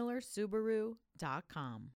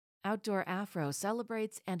markmillersubaru.com. Outdoor Afro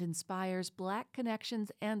celebrates and inspires Black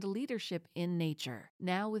connections and leadership in nature,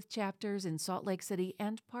 now with chapters in Salt Lake City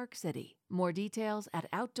and Park City. More details at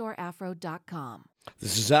outdoorafro.com.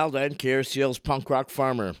 This is Aldine, KRCL's Punk Rock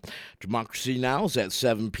Farmer. Democracy Now! Is at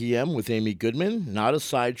 7 p.m. with Amy Goodman. Not a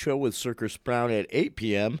Sideshow with Circus Brown at 8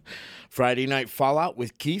 p.m. Friday Night Fallout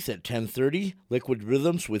with Keith at 10:30. Liquid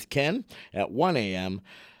Rhythms with Ken at 1 a.m.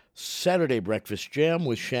 Saturday Breakfast Jam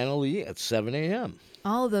with Shanna Lee at 7 a.m.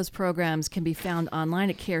 All of those programs can be found online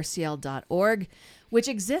at krcl.org, which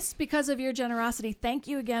exists because of your generosity. Thank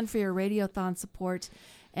you again for your Radiothon support.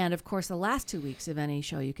 And, of course, the last 2 weeks of any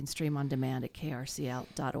show you can stream on demand at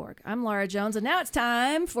krcl.org. I'm Laura Jones, and now it's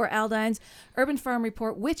time for Aldine's Urban Farm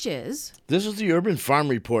Report, which is... This is the Urban Farm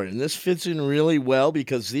Report, and this fits in really well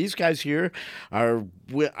because these guys here I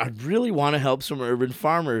really want to help some urban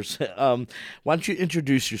farmers. Why don't you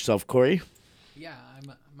introduce yourself, Corey? Yeah,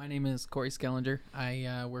 my name is Corey Skellinger.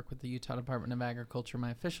 I work with the Utah Department of Agriculture.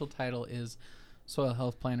 My official title is Soil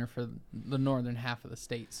Health Planner for the northern half of the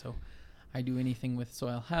state, so... I do anything with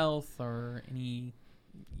soil health or any,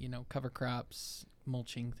 cover crops,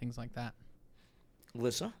 mulching, things like that.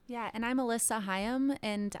 Alyssa? Yeah, and I'm Alyssa Hyam,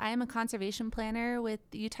 and I am a conservation planner with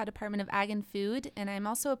the Utah Department of Ag and Food, and I'm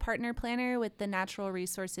also a partner planner with the Natural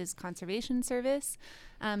Resources Conservation Service.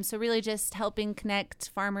 So really just helping connect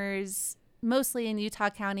farmers, mostly in Utah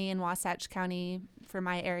County and Wasatch County for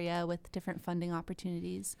my area, with different funding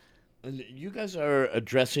opportunities. And you guys are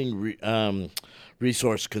addressing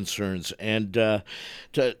resource concerns, and we're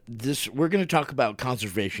going to talk about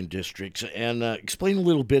conservation districts and explain a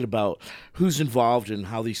little bit about who's involved and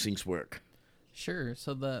how these things work. Sure.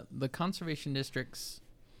 So the conservation districts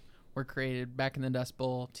were created back in the Dust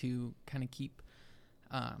Bowl to kind of keep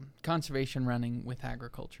conservation running with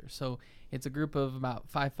agriculture. So it's a group of about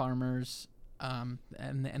 5 farmers.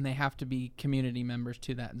 And they have to be community members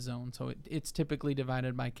to that zone. So it's typically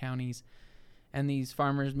divided by counties, and these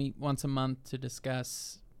farmers meet once a month to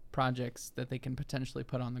discuss projects that they can potentially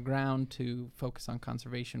put on the ground to focus on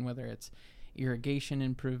conservation, whether it's irrigation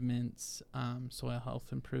improvements, soil health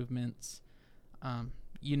improvements,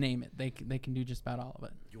 you name it. They can do just about all of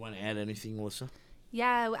it. You want to add anything, Melissa?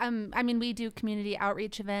 Yeah, we do community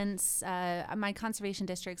outreach events. My conservation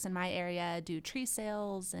districts in my area do tree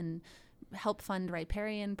sales and help fund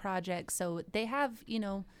riparian projects. So they have,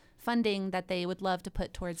 funding that they would love to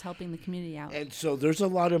put towards helping the community out. And so there's a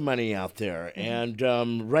lot of money out there. Mm-hmm.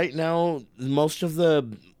 And right now, most of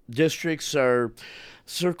the districts are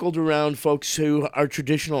circled around folks who are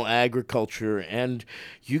traditional agriculture. And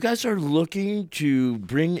you guys are looking to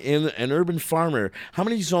bring in an urban farmer. How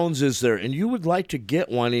many zones is there? And you would like to get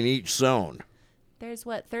one in each zone. There's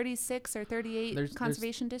 36 or 38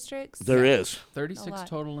 conservation districts? There is 36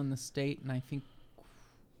 total in the state, and I think,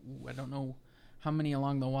 I don't know how many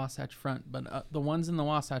along the Wasatch Front, but the ones in the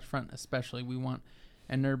Wasatch Front especially, we want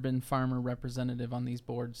an urban farmer representative on these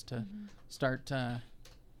boards to start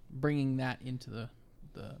bringing that into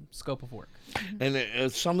the scope of work.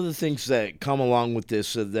 And some of the things that come along with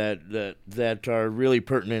this that are really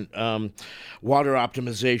pertinent, water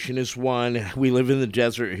optimization is one. We live in the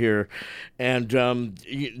desert here, and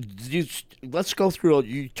let's go through.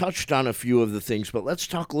 You touched on a few of the things, but let's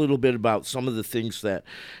talk a little bit about some of the things that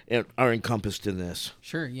are encompassed in this.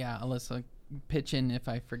 Sure, yeah, Alyssa, pitch in if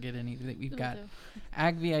I forget any. We've got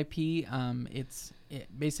Ag VIP.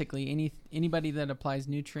 Basically anybody that applies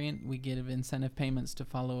nutrient, we give incentive payments to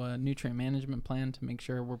follow a nutrient management plan to make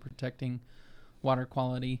sure we're protecting water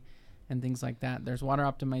quality and things like that. There's water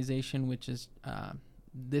optimization, which is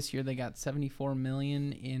this year they got $74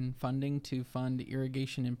 million in funding to fund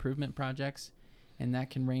irrigation improvement projects, and that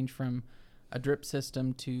can range from a drip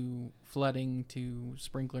system to flooding to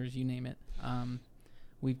sprinklers, you name it.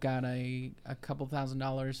 We've got a couple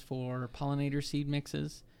 $1,000s for pollinator seed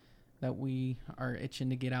mixes that we are itching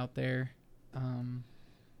to get out there.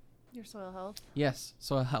 Your soil health. Yes,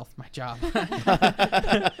 soil health, my job.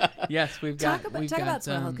 Yes, we've got. Talk about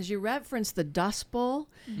soil health, because you referenced the Dust Bowl,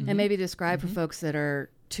 and maybe describe for folks that are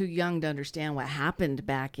too young to understand what happened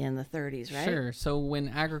back in the 30s, right? Sure. So when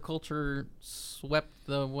agriculture swept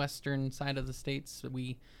the western side of the states,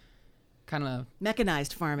 we kind of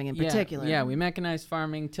mechanized farming in particular. Yeah, we mechanized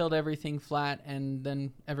farming, tilled everything flat, and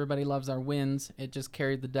then everybody loves our winds. It just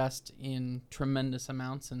carried the dust in tremendous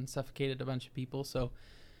amounts and suffocated a bunch of people. So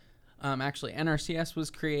actually NRCS was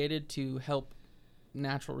created to help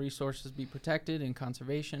natural resources be protected and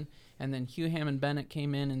conservation. And then Hugh Hammond Bennett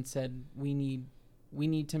came in and said, we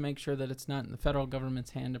need to make sure that it's not in the federal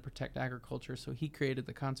government's hand to protect agriculture. So he created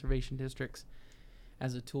the conservation districts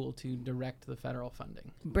as a tool to direct the federal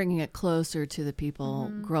funding. Bringing it closer to the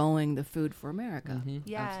people growing the food for America.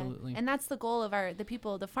 Yeah, absolutely. And that's the goal of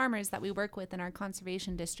the farmers that we work with in our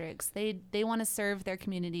conservation districts. They want to serve their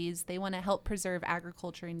communities. They want to help preserve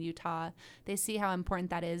agriculture in Utah. They see how important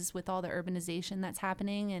that is with all the urbanization that's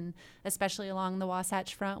happening, and especially along the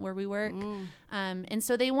Wasatch Front where we work. And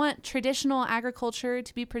so they want traditional agriculture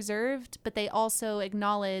to be preserved, but they also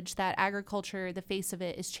acknowledge that agriculture, the face of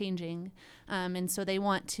it, is changing. And so they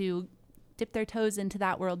want to dip their toes into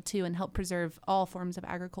that world too and help preserve all forms of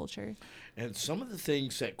agriculture. And some of the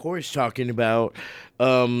things that Corey's talking about,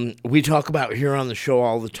 we talk about here on the show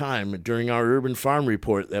all the time during our urban farm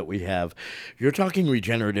report that we have. You're talking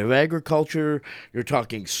regenerative agriculture. You're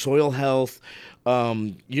talking soil health.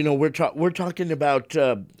 We're talking about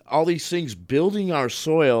all these things, building our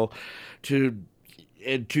soil to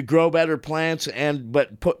grow better plants,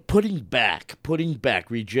 but putting back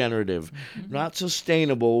regenerative, not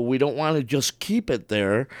sustainable. We don't want to just keep it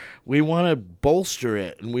there. We want to bolster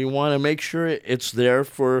it, and we want to make sure it's there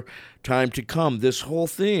for time to come. This whole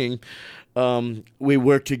thing, we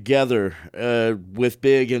work together with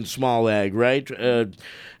big and small ag, right?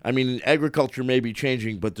 Agriculture may be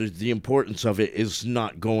changing, but the importance of it is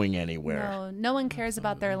not going anywhere. No one cares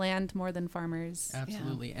about their land more than farmers.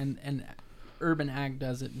 Absolutely, yeah. And urban ag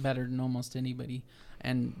does it better than almost anybody,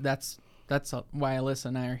 and that's why Alyssa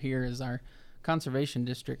and I are here. Is our conservation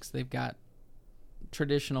districts, they've got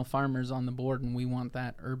traditional farmers on the board, and we want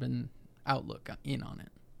that urban outlook in on it.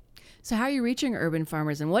 So how are you reaching urban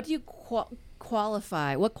farmers, and what do you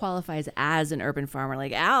qualify? What qualifies as an urban farmer?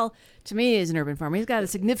 Like Al, to me, is an urban farmer. He's got a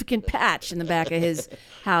significant patch in the back of his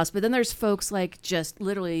house. But then there's folks like just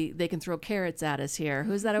literally they can throw carrots at us here.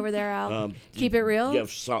 Who's that over there, Al? Keep it real. You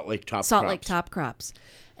have Salt Lake Top Crops.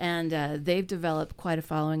 And they've developed quite a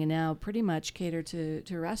following, and now pretty much cater to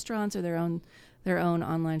restaurants or their own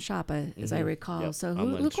online shop, as I recall. Yep. So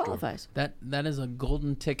who qualifies? That is a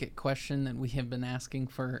golden ticket question that we have been asking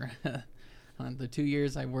for the 2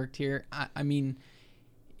 years I worked here. I mean,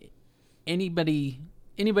 anybody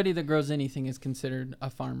that grows anything is considered a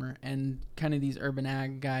farmer, and kind of these urban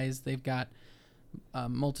ag guys, they've got a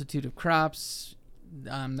multitude of crops.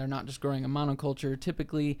 They're not just growing a monoculture.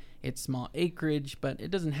 Typically, it's small acreage, but it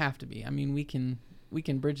doesn't have to be. I mean, we can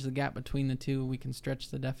bridge the gap between the two. We can stretch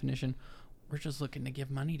the definition. We're just looking to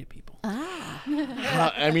give money to people.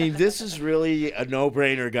 This is really a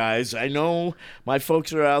no-brainer, guys. I know my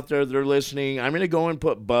folks are out there. They're listening. I'm going to go and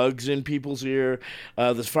put bugs in people's ear.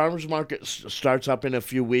 This farmers market starts up in a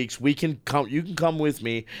few weeks. You can come with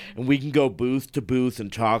me, and we can go booth to booth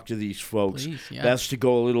and talk to these folks. Please, yeah. Best to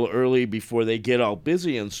go a little early before they get all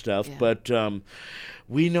busy and stuff. Yeah. But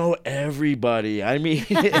we know everybody. I mean,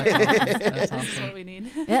 that's what we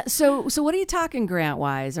need. Yeah, so what are you talking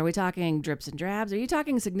grant-wise? Are we talking drips and drabs? Are you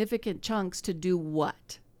talking significant chunks to do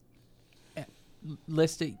what?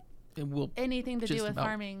 List it. Anything to do with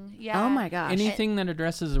farming. Yeah. Oh my gosh. Anything that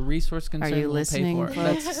addresses a resource concern. Are you listening? We'll pay for.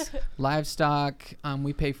 That's livestock.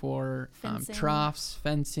 We pay for troughs,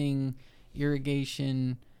 fencing,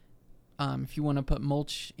 irrigation. If you want to put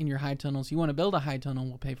mulch in your high tunnels, you want to build a high tunnel,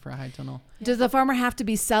 we'll pay for a high tunnel. Does the farmer have to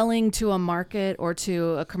be selling to a market or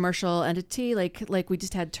to a commercial entity? Like we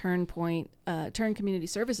just had Turn Community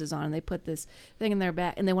Services on, and they put this thing in their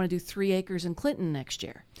back, and they want to do 3 acres in Clinton next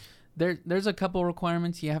year. There's a couple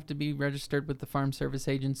requirements. You have to be registered with the Farm Service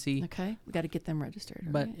Agency. Okay, we got to get them registered.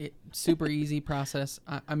 But right? Super easy process.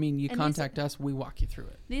 I mean, you And contact us, we walk you through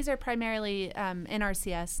it. These are primarily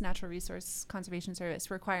NRCS, Natural Resource Conservation Service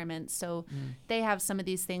requirements. So they have some of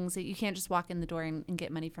these things that you can't just walk in the door and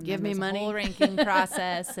get money from Give them. me There's money. a whole ranking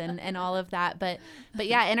process and all of that. But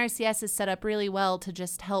yeah, NRCS is set up really well to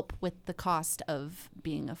just help with the cost of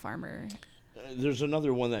being a farmer. There's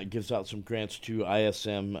another one that gives out some grants to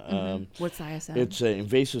ISM. What's ISM? It's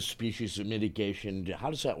invasive species mitigation.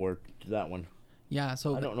 How does that work, that one? Yeah,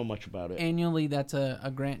 so I don't know much about it. Annually, that's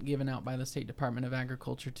a grant given out by the State Department of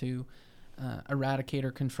Agriculture to eradicate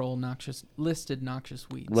or control listed noxious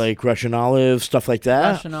weeds. Like Russian olive, stuff like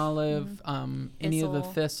that? Russian olive, any of the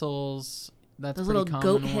Thistle. thistles. That's Those pretty little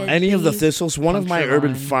common. goat head Any of the thingies? thistles. One of my Puncture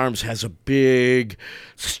urban vine. farms has a big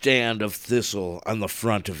stand of thistle on the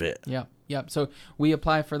front of it. Yep. So we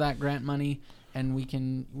apply for that grant money, and we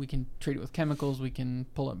can treat it with chemicals. We can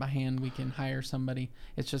pull it by hand. We can hire somebody.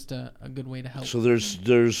 It's just a good way to help. So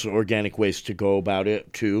there's organic ways to go about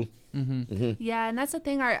it too. Yeah, and that's the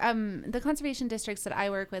thing. Our the conservation districts that I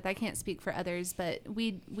work with, I can't speak for others, but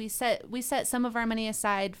we set some of our money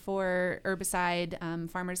aside for herbicide.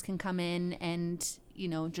 Farmers can come in and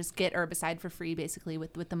just get herbicide for free, basically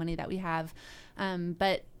with the money that we have.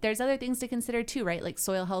 But there's other things to consider too, right? Like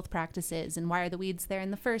soil health practices and why are the weeds there in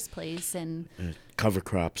the first place, and Cover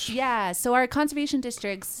crops. yeah. So our conservation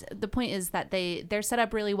districts, the point is that they're set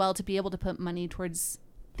up really well to be able to put money towards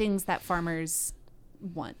things that farmers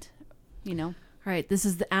want. All right, this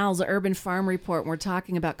is the Al's Urban Farm Report. We're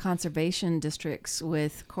talking about conservation districts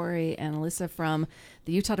with Corey and Alyssa from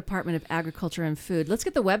the Utah Department of Agriculture and Food. Let's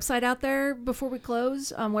get the website out there before we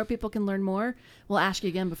close, where people can learn more. We'll ask you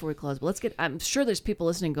again before we close, but I'm sure there's people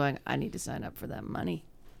listening going, I need to sign up for that money.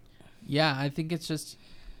 Yeah, I think it's just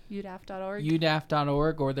UDAF.org.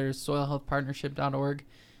 UDAF.org, or there's soilhealthpartnership.org.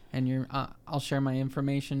 And I'll share my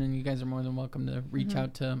information, and you guys are more than welcome to reach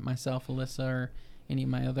out to myself, Alyssa, or any of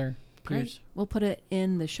my other peers. Great. We'll put it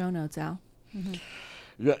in the show notes, Al.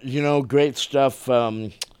 Great stuff.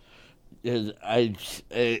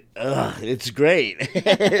 It's great.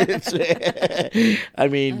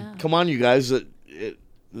 Come on, you guys.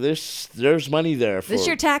 There's money there. This is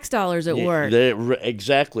your tax dollars at work.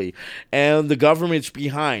 Exactly. And the government's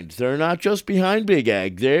behind. They're not just behind Big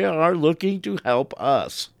Ag. They are looking to help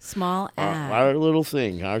us. Small ag. Our little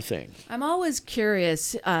thing, our thing. I'm always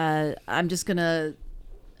curious. I'm just going to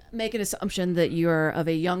make an assumption that you're of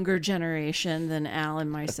a younger generation than Al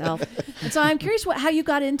and myself. And so I'm curious how you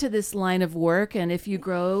got into this line of work, and if you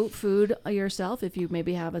grow food yourself, if you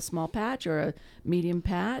maybe have a small patch or a medium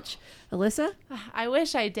patch. Alyssa? I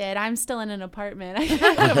wish I did. I'm still in an apartment. I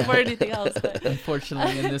can't afford anything else. But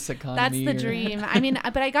unfortunately, in this economy, that's the dream. I mean,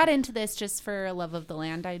 but I got into this just for a love of the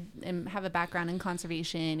land. I have a background in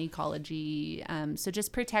conservation, ecology, so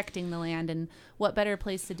just protecting the land. And what better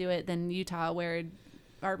place to do it than Utah, where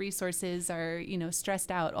our resources are,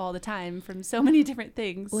 stressed out all the time from so many different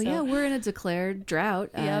things. Well, so. yeah, we're in a declared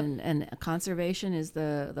drought, and conservation is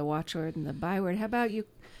the watchword and the byword. How about you,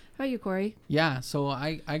 Corey? Yeah, so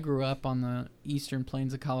I grew up on the eastern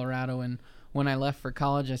plains of Colorado, and when I left for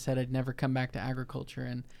college, I said I'd never come back to agriculture.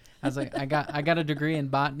 And as I got a degree in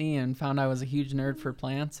botany and found I was a huge nerd for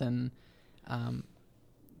plants, and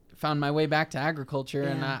found my way back to agriculture,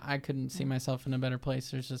 and I couldn't see myself in a better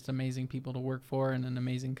place. There's just amazing people to work for and an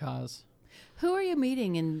amazing cause. Who are you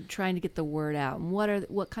meeting and trying to get the word out? And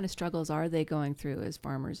what kind of struggles are they going through as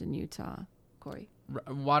farmers in Utah, Corey?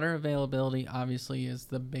 Water availability obviously is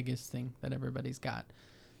the biggest thing that everybody's got.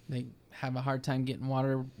 They have a hard time getting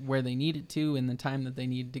water where they need it to in the time that they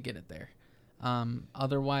need to get it there.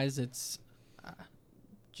 Otherwise, it's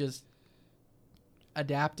just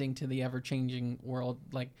adapting to the ever-changing world.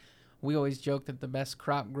 Like, we always joke that the best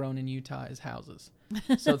crop grown in Utah is houses.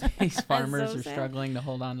 So these farmers are struggling to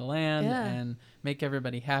hold on to land and make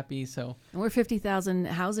everybody happy. So and we're 50,000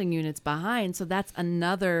 housing units behind, so that's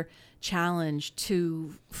another challenge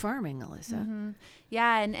to farming, Alyssa. Mm-hmm.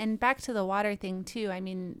 Yeah, and back to the water thing too. I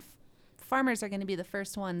mean, farmers are going to be the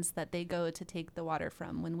first ones that they go to take the water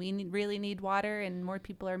from when we really need water, and more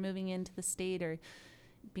people are moving into the state or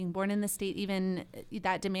being born in the state. Even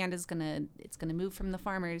that demand is gonna move from the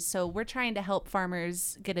farmers. So we're trying to help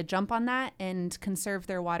farmers get a jump on that and conserve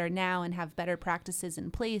their water now and have better practices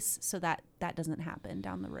in place so that that doesn't happen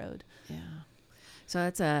down the road. Yeah. So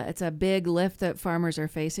it's a big lift that farmers are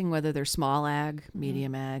facing, whether they're small ag,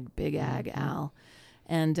 medium ag, big ag, Al.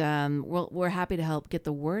 And we're happy to help get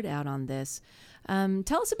the word out on this.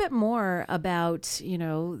 Tell us a bit more about,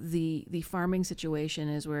 the farming situation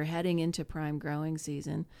as we're heading into prime growing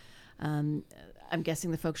season. I'm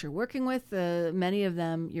guessing the folks you're working with, many of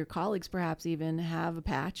them, your colleagues perhaps even, have a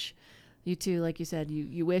patch. You too, like you said,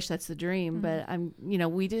 you wish that's the dream. But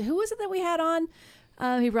we did. Who was it that we had on?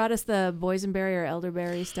 He brought us the boysenberry or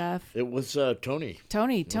elderberry stuff. It was Tony.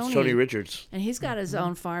 Tony. It was Tony Richards. And he's got his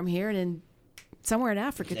own farm here and somewhere in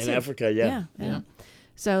Africa too. In Africa, yeah.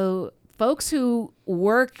 So folks who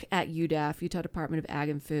work at UDAF, Utah Department of Ag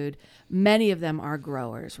and Food, many of them are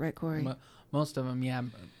growers, right, Corey? Most of them, yeah.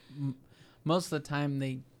 Most of the time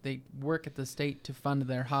they work at the state to fund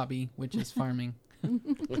their hobby, which is farming.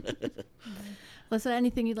 Lisa,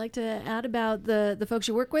 anything you'd like to add about the folks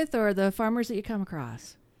you work with or the farmers that you come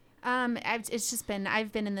across?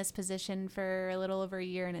 I've been in this position for a little over a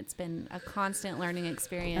year, and it's been a constant learning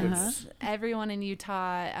experience. Everyone in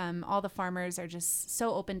Utah, all the farmers are just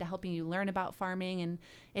so open to helping you learn about farming, and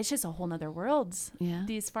it's just a whole nother world. Yeah.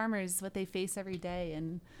 These farmers, what they face every day,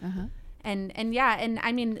 and I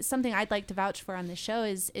mean, something I'd like to vouch for on this show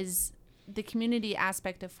is the community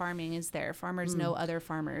aspect of farming is there. Farmers know other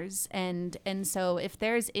farmers. And so if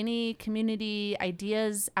there's any community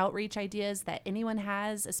ideas, outreach ideas that anyone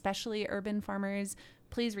has, especially urban farmers,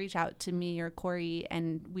 please reach out to me or Corey,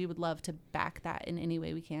 and we would love to back that in any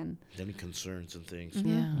way we can. Any concerns and things.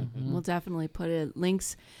 Yeah, we'll definitely put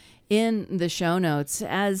links in the show notes.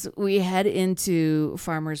 As we head into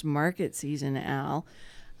farmers market season, Al,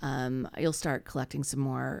 you'll start collecting some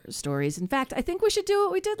more stories. In fact, I think we should do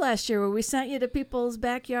what we did last year, where we sent you to people's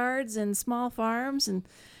backyards and small farms and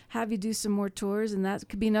have you do some more tours. And that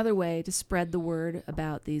could be another way to spread the word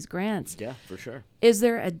about these grants. Yeah, for sure. Is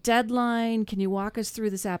there a deadline? Can you walk us through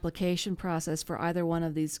this application process for either one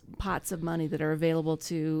of these pots of money that are available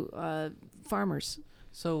to farmers?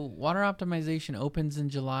 So water optimization opens in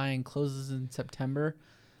July and closes in September.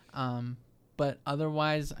 But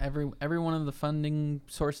otherwise, every one of the funding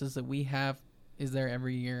sources that we have is there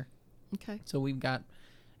every year. Okay. So we've got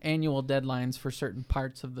annual deadlines for certain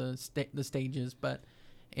parts of the stages, but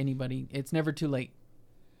it's never too late.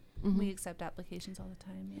 We accept applications all the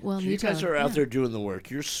time. Yeah. Well, so you guys are out there doing the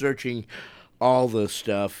work. You're searching all the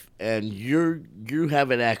stuff, and you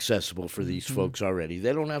have it accessible for these folks already.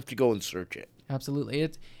 They don't have to go and search it. Absolutely.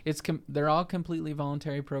 They're all completely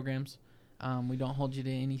voluntary programs. We don't hold you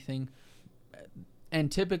to anything. And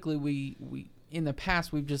typically we in the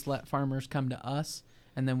past we've just let farmers come to us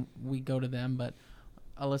and then we go to them, but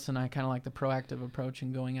Alyssa and I kind of like the proactive approach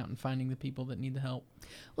in going out and finding the people that need the help.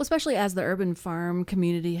 Well, especially as the urban farm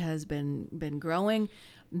community has been growing,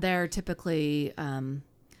 they're typically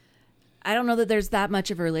I don't know that there's that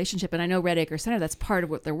much of a relationship, and I know Red Acre Center, that's part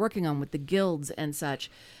of what they're working on with the guilds and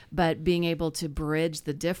such, but being able to bridge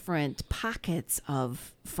the different pockets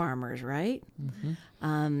of farmers, right?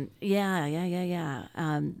 That's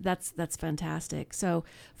fantastic. So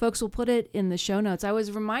folks, will put it in the show notes. I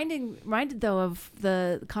was reminded though of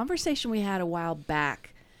the conversation we had a while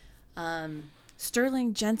back.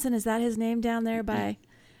 Sterling Jensen, is that his name down there by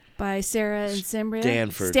Sarah and Cimbria?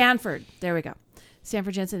 Stanford. There we go.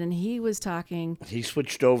 Stanford Jensen, and he was talking. He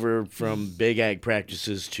switched over from big ag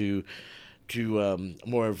practices to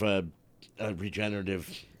more of a regenerative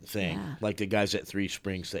thing, like the guys at Three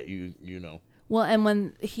Springs that you know. Well, and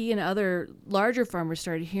when he and other larger farmers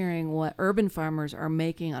started hearing what urban farmers are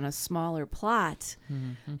making on a smaller plot,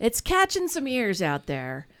 it's catching some ears out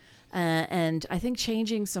there, and I think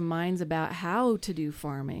changing some minds about how to do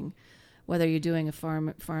farming. Whether you're doing a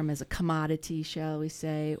farm as a commodity, shall we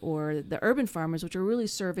say, or the urban farmers, which are really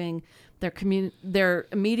serving their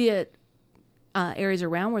immediate areas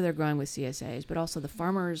around where they're growing with CSAs, but also the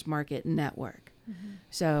farmers market network.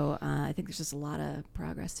 So I think there's just a lot of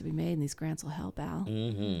progress to be made, and these grants will help, Al.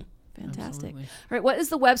 Fantastic. Absolutely. All right, what is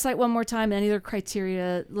the website one more time? Any other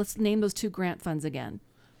criteria? Let's name those two grant funds again.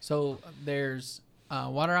 So there's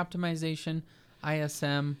water optimization,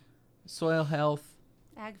 ISM, soil health,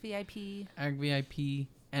 Ag VIP,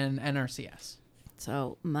 and NRCS.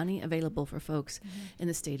 So money available for folks in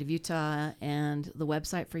the state of Utah, and the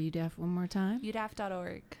website for UDAF one more time?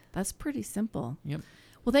 udaf.org. That's pretty simple. Yep.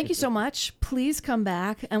 Well, thank you so much. Please come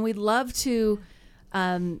back, and we'd love to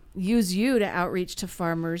use you to outreach to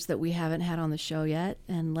farmers that we haven't had on the show yet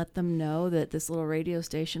and let them know that this little radio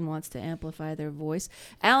station wants to amplify their voice.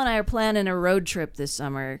 Al and I are planning a road trip this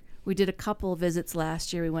summer. We did a couple visits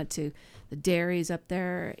last year. We went to the dairies up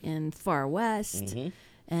there in Far West,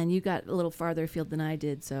 and you got a little farther afield than I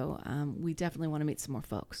did, so we definitely want to meet some more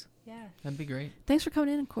folks. Yeah. That'd be great. Thanks for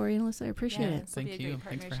coming in, Corey and Alyssa. I appreciate Yeah, it. this will be Thank a great you.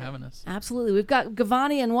 Thanks for partnership. having us. Absolutely. We've got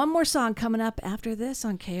Gavani and one more song coming up after this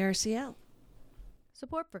on KRCL.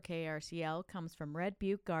 Support for KRCL comes from Red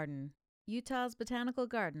Butte Garden, Utah's botanical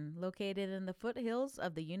garden located in the foothills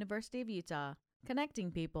of the University of Utah, connecting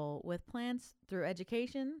people with plants through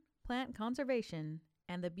education, plant conservation,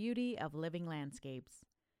 and the beauty of living landscapes.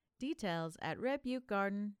 Details at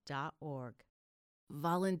redbuttegarden.org.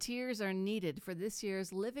 Volunteers are needed for this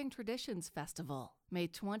year's Living Traditions Festival, May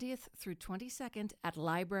 20th through 22nd at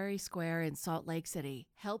Library Square in Salt Lake City.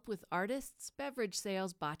 Help with artists, beverage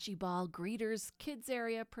sales, bocce ball, greeters, kids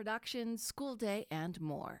area, production, school day, and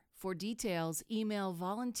more. For details, email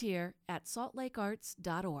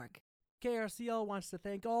volunteer@saltlakearts.org. KRCL wants to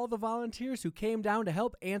thank all the volunteers who came down to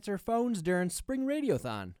help answer phones during Spring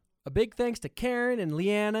Radiothon. A big thanks to Karen and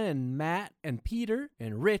Leanna and Matt and Peter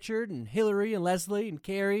and Richard and Hillary and Leslie and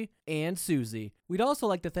Carrie and Susie. We'd also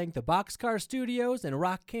like to thank the Boxcar Studios and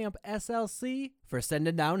Rock Camp SLC for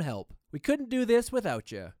sending down help. We couldn't do this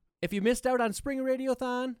without you. If you missed out on Spring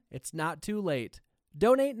Radiothon, it's not too late.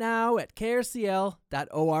 Donate now at krcl.org.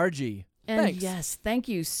 And Thanks. yes, thank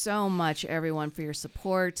you so much, everyone, for your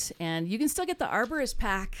support. And you can still get the Arborist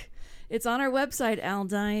Pack. It's on our website,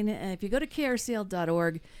 Aldine. If you go to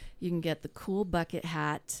krcl.org, you can get the cool bucket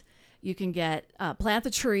hat. You can get Plant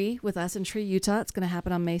the Tree with us in Tree, Utah. It's going to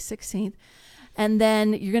happen on May 16th. And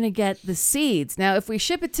then you're going to get the seeds. Now, if we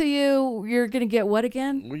ship it to you, you're going to get what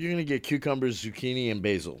again? Well, you're going to get cucumbers, zucchini, and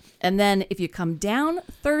basil. And then if you come down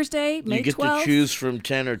Thursday, May 12th. You get to choose from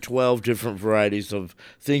 10 or 12 different varieties of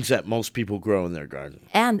things that most people grow in their garden.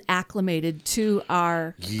 And acclimated to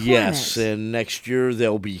our Yes, climate. and next year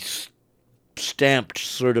they'll be stamped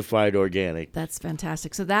certified organic. That's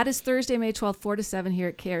fantastic. So that is Thursday, May 12th, 4 to 7 here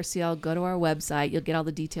at KRCL. Go to our website. You'll get all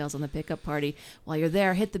the details on the pickup party. While you're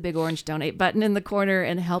there, hit the big orange donate button in the corner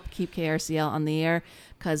and help keep KRCL on the air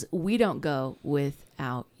because we don't go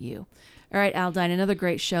without you. All right, Aldine, another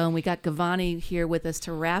great show. And we got Gavani here with us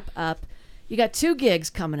to wrap up. You got 2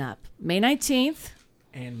 gigs coming up. May 19th.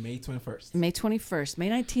 And May 21st. May 21st. May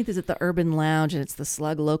 19th is at the Urban Lounge, and it's the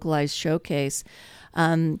Slug Localized Showcase.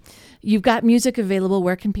 You've got music available.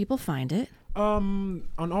 Where can people find it? On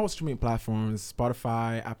all streaming platforms,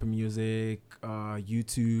 Spotify, Apple Music,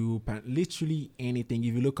 YouTube, and literally anything.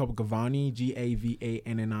 If you look up Gavani,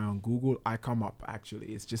 Gavanni on Google, I come up, actually.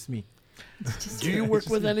 It's just me. Do you work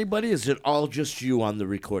with anybody? Is it all just you on the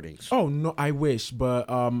recordings? Oh, no, I wish, but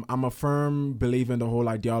I'm a firm believer in the whole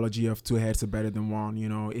ideology of 2 heads are better than one. You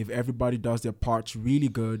know, if everybody does their parts really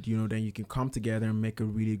good, you know, then you can come together and make a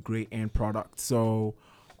really great end product. So,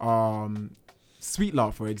 Sweet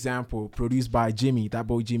Love, for example, produced by Jimmy, that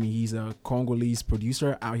boy Jimmy. He's a Congolese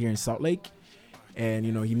producer out here in Salt Lake. And,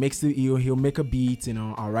 you know, he'll make a beat, you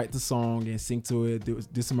know, I'll write the song and sing to it,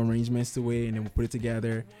 do some arrangements to it, and then we'll put it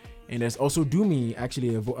together. And there's also Doomy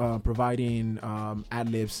actually providing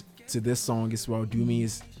ad-libs to this song as well. Doomy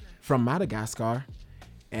is from Madagascar,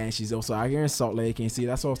 and she's also out here in Salt Lake. And see,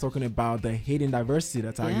 that's what I was talking about, the hidden diversity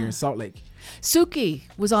that's out here in Salt Lake. Suki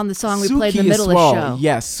was on the song we Suki played in the middle as well. of the show.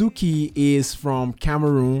 Yes, Suki is from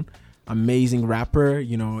Cameroon, amazing rapper,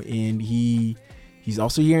 you know, and he's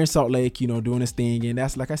also here in Salt Lake, you know, doing his thing. And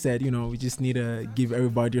that's, like I said, you know, we just need to give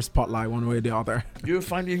everybody their spotlight one way or the other. You're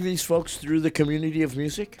finding these folks through the community of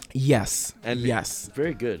music? Yes. And yes.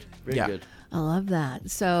 Very good. Very good. I love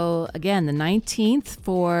that. So, again, the 19th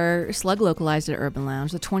for Slug Localized at Urban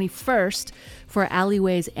Lounge, the 21st for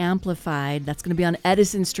Alleyways Amplified. That's going to be on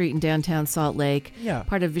Edison Street in downtown Salt Lake. Yeah.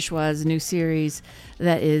 Part of Vishwa's new series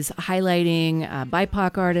that is highlighting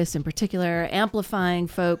BIPOC artists in particular, amplifying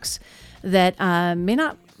folks that may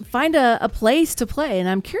not find a place to play. And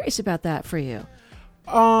I'm curious about that for you.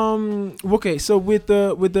 Okay, so with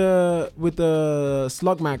the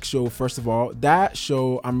Slug Mag show, first of all, that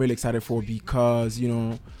show I'm really excited for because, you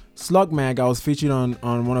know, Slug Mag, I was featured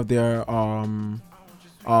on one of their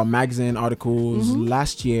magazine articles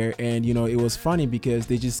last year, and, you know, it was funny because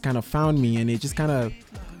they just kind of found me and they just kind of,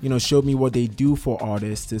 you know, showed me what they do for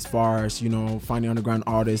artists as far as, you know, finding underground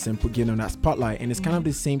artists and giving them that spotlight. And it's kind of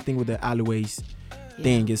the same thing with the Alleyways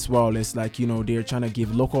thing as well. It's like, you know, they're trying to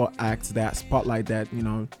give local acts that spotlight that, you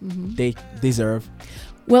know, they deserve.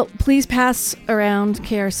 Well, please pass around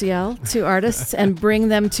KRCL to artists and bring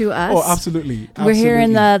them to us. Oh, absolutely. We're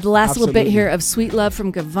hearing the last little bit Absolutely. here of Sweet Love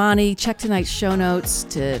from Gavani. Check tonight's show notes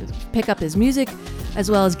to pick up his music as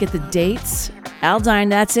well as get the dates. Aldine,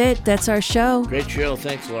 that's it. That's our show. Great show.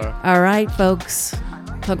 Thanks, Laura. All right, folks.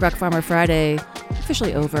 Punk Rock Farmer Friday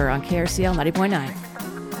officially over on KRCL 90.9.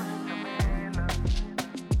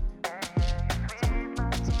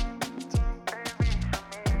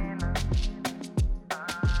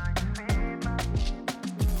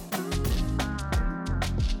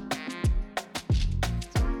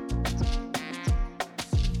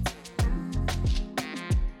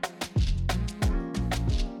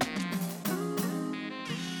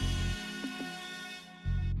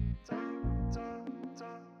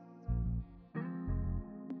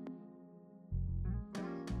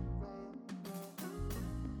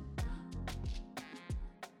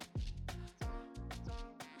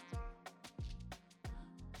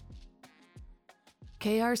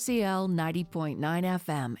 KRCL 90.9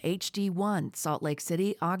 FM, HD1, Salt Lake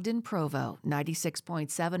City, Ogden, Provo, 96.7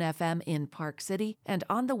 FM in Park City, and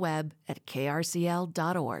on the web at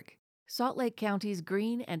krcl.org. Salt Lake County's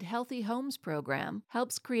Green and Healthy Homes program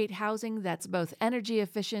helps create housing that's both energy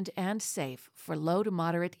efficient and safe for low to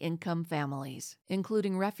moderate income families,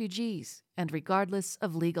 including refugees, and regardless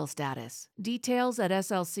of legal status. Details at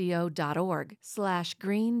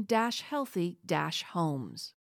slco.org/green-healthy-homes.